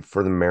to say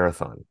for the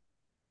marathon,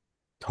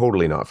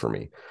 totally not for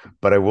me,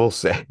 but I will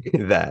say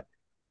that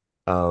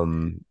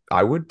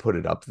I would put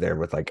it up there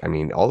with like, I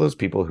mean, all those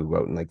people who go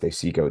out and like they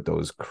seek out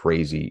those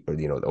crazy or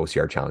the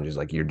OCR challenges,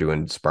 like you're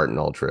doing Spartan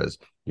Ultras,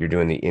 you're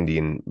doing the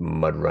Indian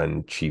Mud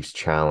Run Chiefs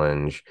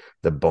Challenge,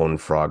 the Bone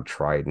Frog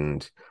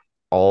Trident,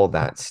 all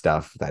that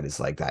stuff that is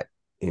like that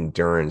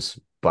endurance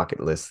bucket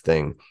list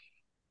thing.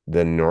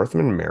 The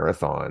Northman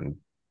Marathon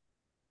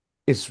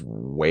is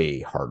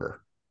way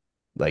harder.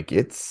 Like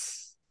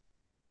it's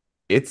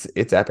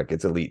epic.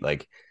 It's elite.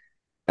 Like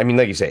I mean,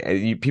 like you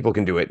say, people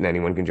can do it and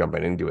anyone can jump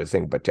in and do a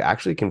thing, but to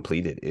actually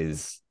complete it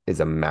is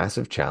a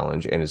massive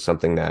challenge and is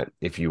something that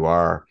if you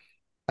are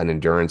an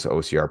endurance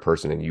OCR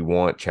person and you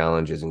want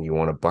challenges and you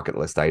want a bucket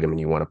list item and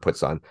you want to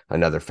put on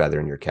another feather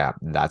in your cap,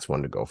 that's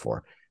one to go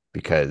for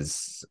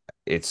because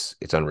it's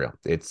unreal.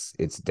 It's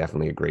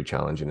definitely a great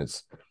challenge and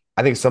it's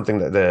I think it's something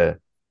that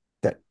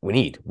we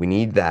need. We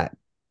need that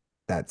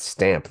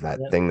stamp, that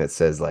Yeah. thing that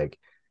says like,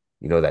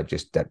 that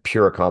just that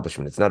pure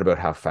accomplishment. It's not about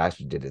how fast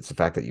you did it. It's the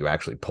fact that you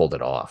actually pulled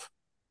it off.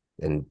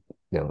 And,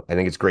 I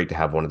think it's great to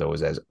have one of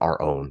those as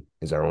our own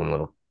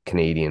little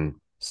Canadian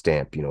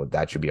stamp.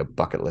 That should be a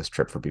bucket list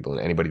trip for people.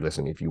 And anybody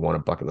listening, if you want a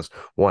bucket list,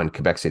 one,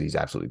 Quebec City is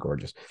absolutely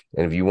gorgeous.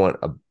 And if you want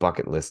a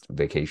bucket list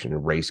vacation, a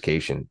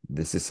racecation,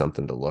 this is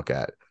something to look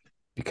at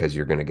because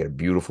you're going to get a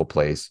beautiful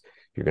place.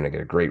 You're going to get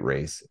a great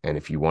race. And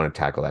if you want to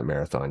tackle that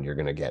marathon, you're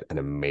going to get an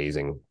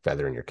amazing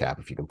feather in your cap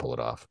if you can pull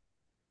it off.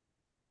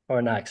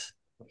 Or next.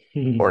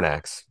 Or an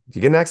axe. Do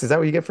you get an axe? Is that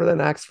what you get for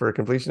that axe for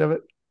completion of it?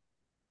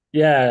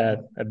 Yeah,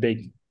 a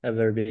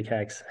very big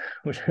hex.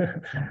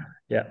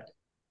 Yeah.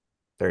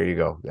 There you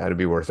go. That'd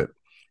be worth it.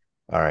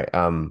 All right.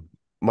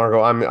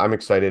 Marco, I'm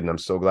excited and I'm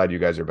so glad you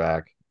guys are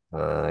back.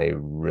 I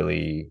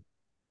really,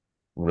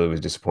 really was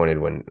disappointed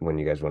when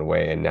you guys went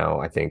away. And now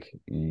I think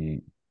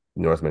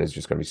Northman is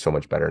just going to be so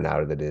much better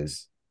now that it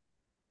is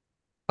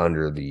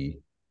under the,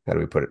 how do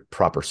we put it,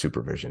 proper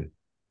supervision.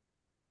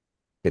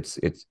 It's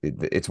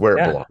where it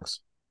Yeah, belongs.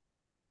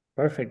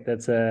 perfect.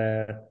 That's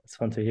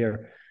fun to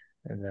hear.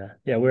 And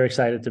yeah, we're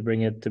excited to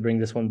bring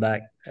this one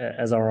back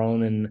as our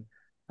own, and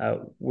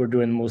we're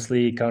doing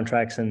mostly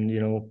contracts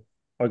and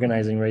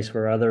organizing race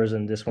for others,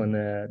 and this one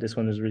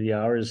is really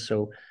ours,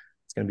 so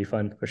it's gonna be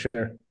fun for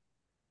sure.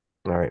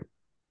 All right.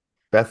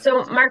 Beth,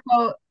 So,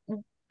 Marco,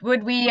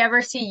 would we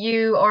ever see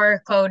you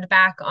or Claude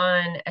back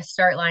on a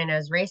start line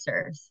as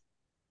racers?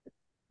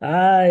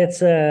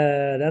 It's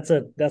a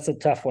that's a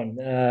tough one.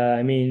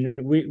 I mean,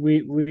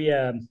 we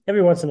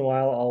every once in a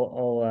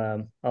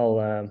while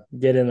I'll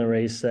get in a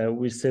race.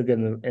 We still get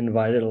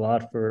invited a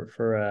lot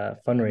for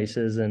fun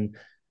races, and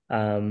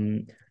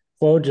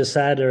Flo just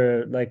had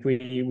her like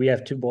we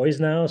have two boys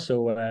now,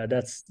 so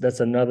that's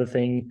another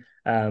thing.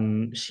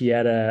 She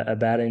had a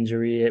bad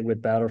injury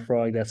with Battle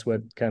Frog. That's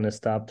what kind of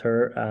stopped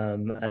her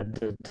at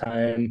the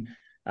time.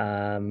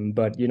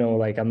 But you know,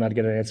 like I'm not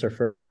gonna answer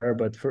for her,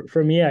 but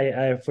for me,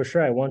 I for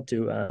sure I want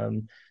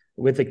to.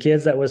 With the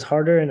kids, that was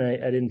harder, and I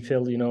didn't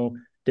feel, you know,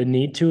 the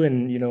need to.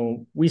 And you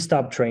know, we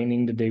stopped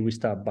training the day we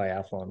stopped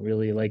biathlon.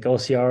 Really, like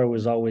OCR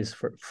was always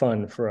for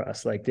fun for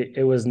us. Like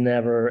it was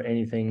never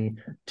anything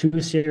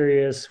too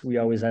serious. We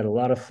always had a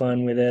lot of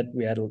fun with it.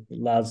 We had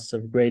lots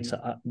of great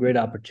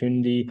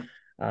opportunity.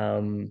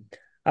 Um,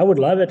 I would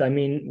love it. I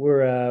mean,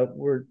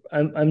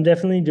 I'm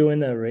definitely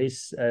doing a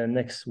race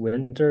next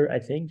winter, I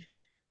think.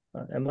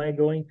 Am I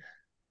going?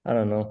 I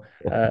don't know,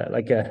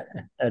 like a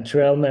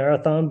trail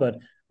marathon. But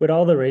with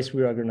all the race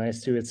we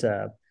organize too, it's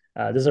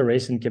there's a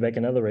race in Quebec,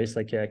 another race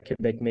like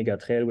Quebec Mega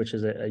Trail, which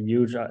is a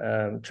huge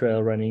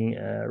trail running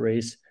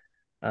race.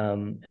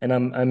 And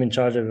I'm in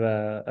charge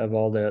of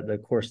all the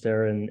course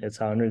there, and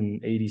it's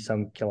 180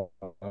 some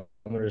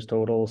kilometers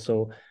total.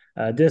 So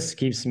this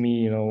keeps me,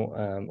 you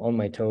know, on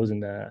my toes,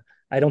 and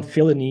I don't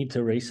feel the need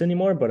to race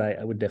anymore, but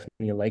I would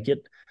definitely like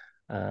it.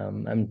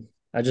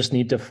 I just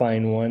need to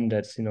find one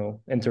that's, you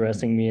know,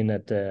 interesting me, and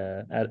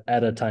that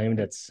at a time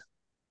that's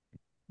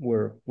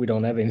where we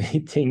don't have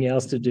anything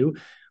else to do,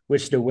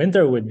 which the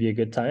winter would be a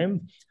good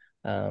time.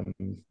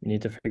 You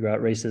need to figure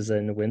out races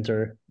in the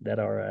winter that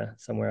are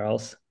somewhere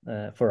else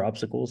for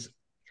obstacles.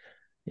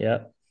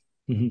 Yeah.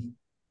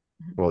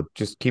 Well,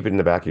 just keep it in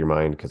the back of your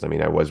mind because I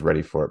mean, I was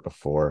ready for it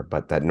before,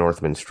 but that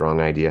Northman Strong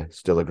idea,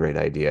 still a great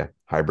idea.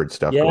 Hybrid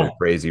stuff Yeah. going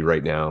crazy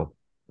right now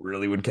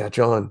really would catch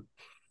on.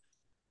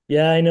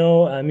 Yeah, I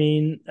know. I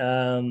mean,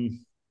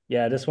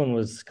 yeah, this one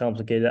was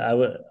complicated.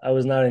 I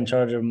was not in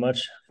charge of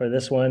much for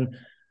this one.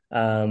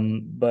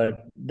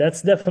 But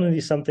that's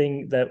definitely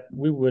something that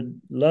we would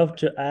love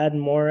to add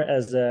more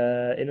as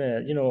a in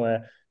a, you know,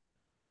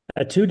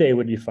 a 2 day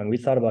would be fun. We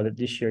thought about it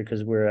this year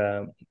because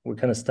we're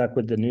kind of stuck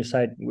with the new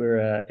site.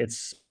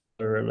 It's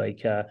we're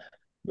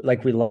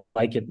like we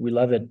like it, we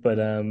love it. But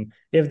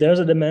if there's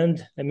a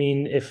demand, I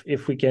mean,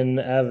 if we can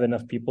have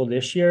enough people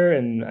this year,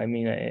 and I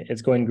mean,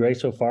 it's going great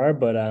so far.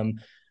 But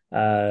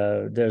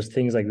there's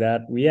things like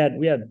that. We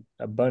had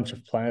a bunch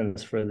of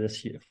plans for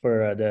this year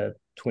for the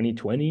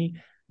 2020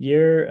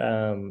 year.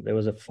 There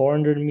was a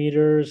 400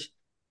 meters.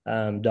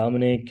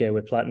 Dominic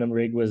with Platinum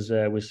Rig was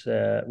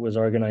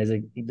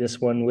organizing this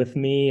one with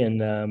me,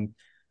 and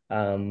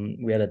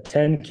we had a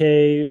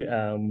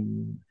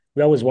 10K.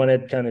 We always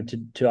wanted kind of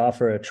to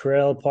offer a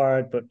trail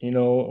part, but you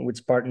know, with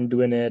Spartan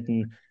doing it,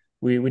 and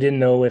we didn't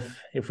know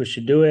if we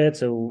should do it,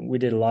 so we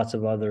did lots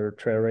of other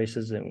trail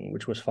races, and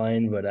which was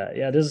fine. But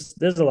yeah, there's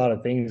a lot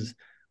of things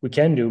we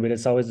can do, but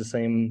it's always the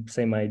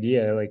same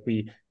idea. Like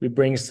we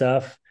bring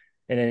stuff,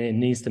 and then it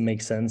needs to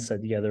make sense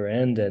at the other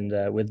end.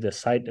 And with the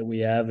site that we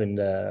have, and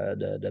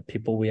the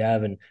people we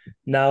have, and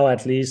now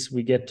at least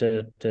we get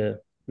to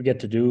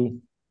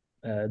do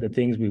the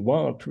things we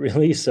want,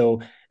 really.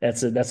 So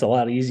that's a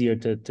lot easier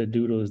to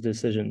do those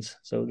decisions.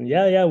 So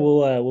yeah,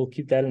 we'll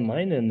keep that in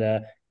mind. And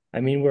I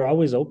mean, we're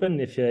always open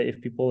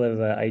if people have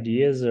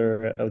ideas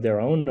or of their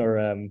own, or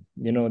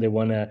you know, they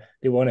wanna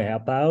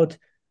help out.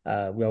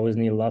 We always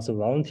need lots of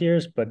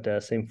volunteers,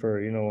 but same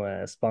for, you know,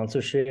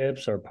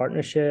 sponsorships or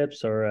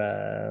partnerships,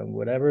 or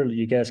whatever.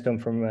 You guys come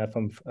from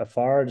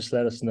afar, just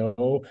let us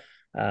know.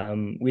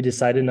 We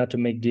decided not to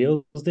make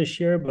deals this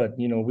year, but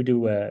you know, we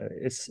do.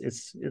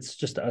 It's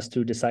just us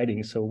two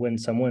deciding. So when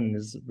someone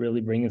is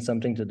really bringing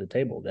something to the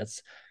table,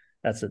 that's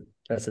a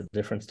that's a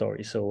different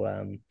story.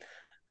 So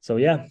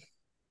yeah,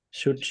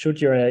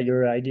 shoot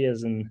your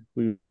ideas, and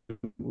we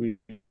we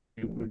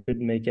could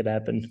make it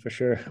happen for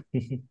sure.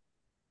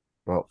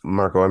 Well,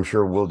 Marco, I'm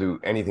sure we'll do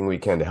anything we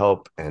can to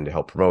help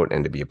promote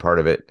and to be a part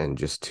of it. And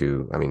just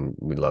to, I mean,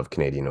 we love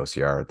Canadian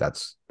OCR.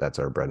 That's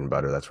our bread and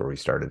butter. That's where we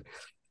started.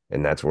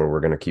 And that's where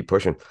we're going to keep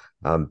pushing.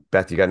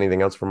 Beth, you got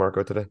anything else for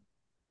Marco today?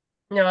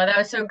 No, that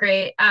was so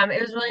great.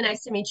 It was really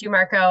nice to meet you,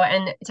 Marco.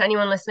 And to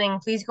anyone listening,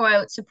 please go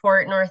out,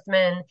 support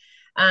Northman,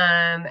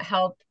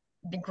 help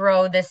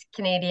grow this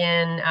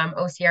Canadian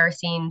OCR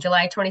scene.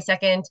 July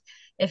 22nd,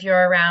 if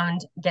you're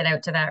around, get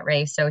out to that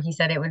race. So he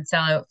said it would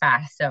sell out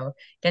fast. So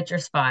get your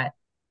spot.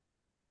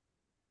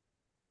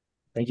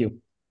 Thank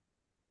you.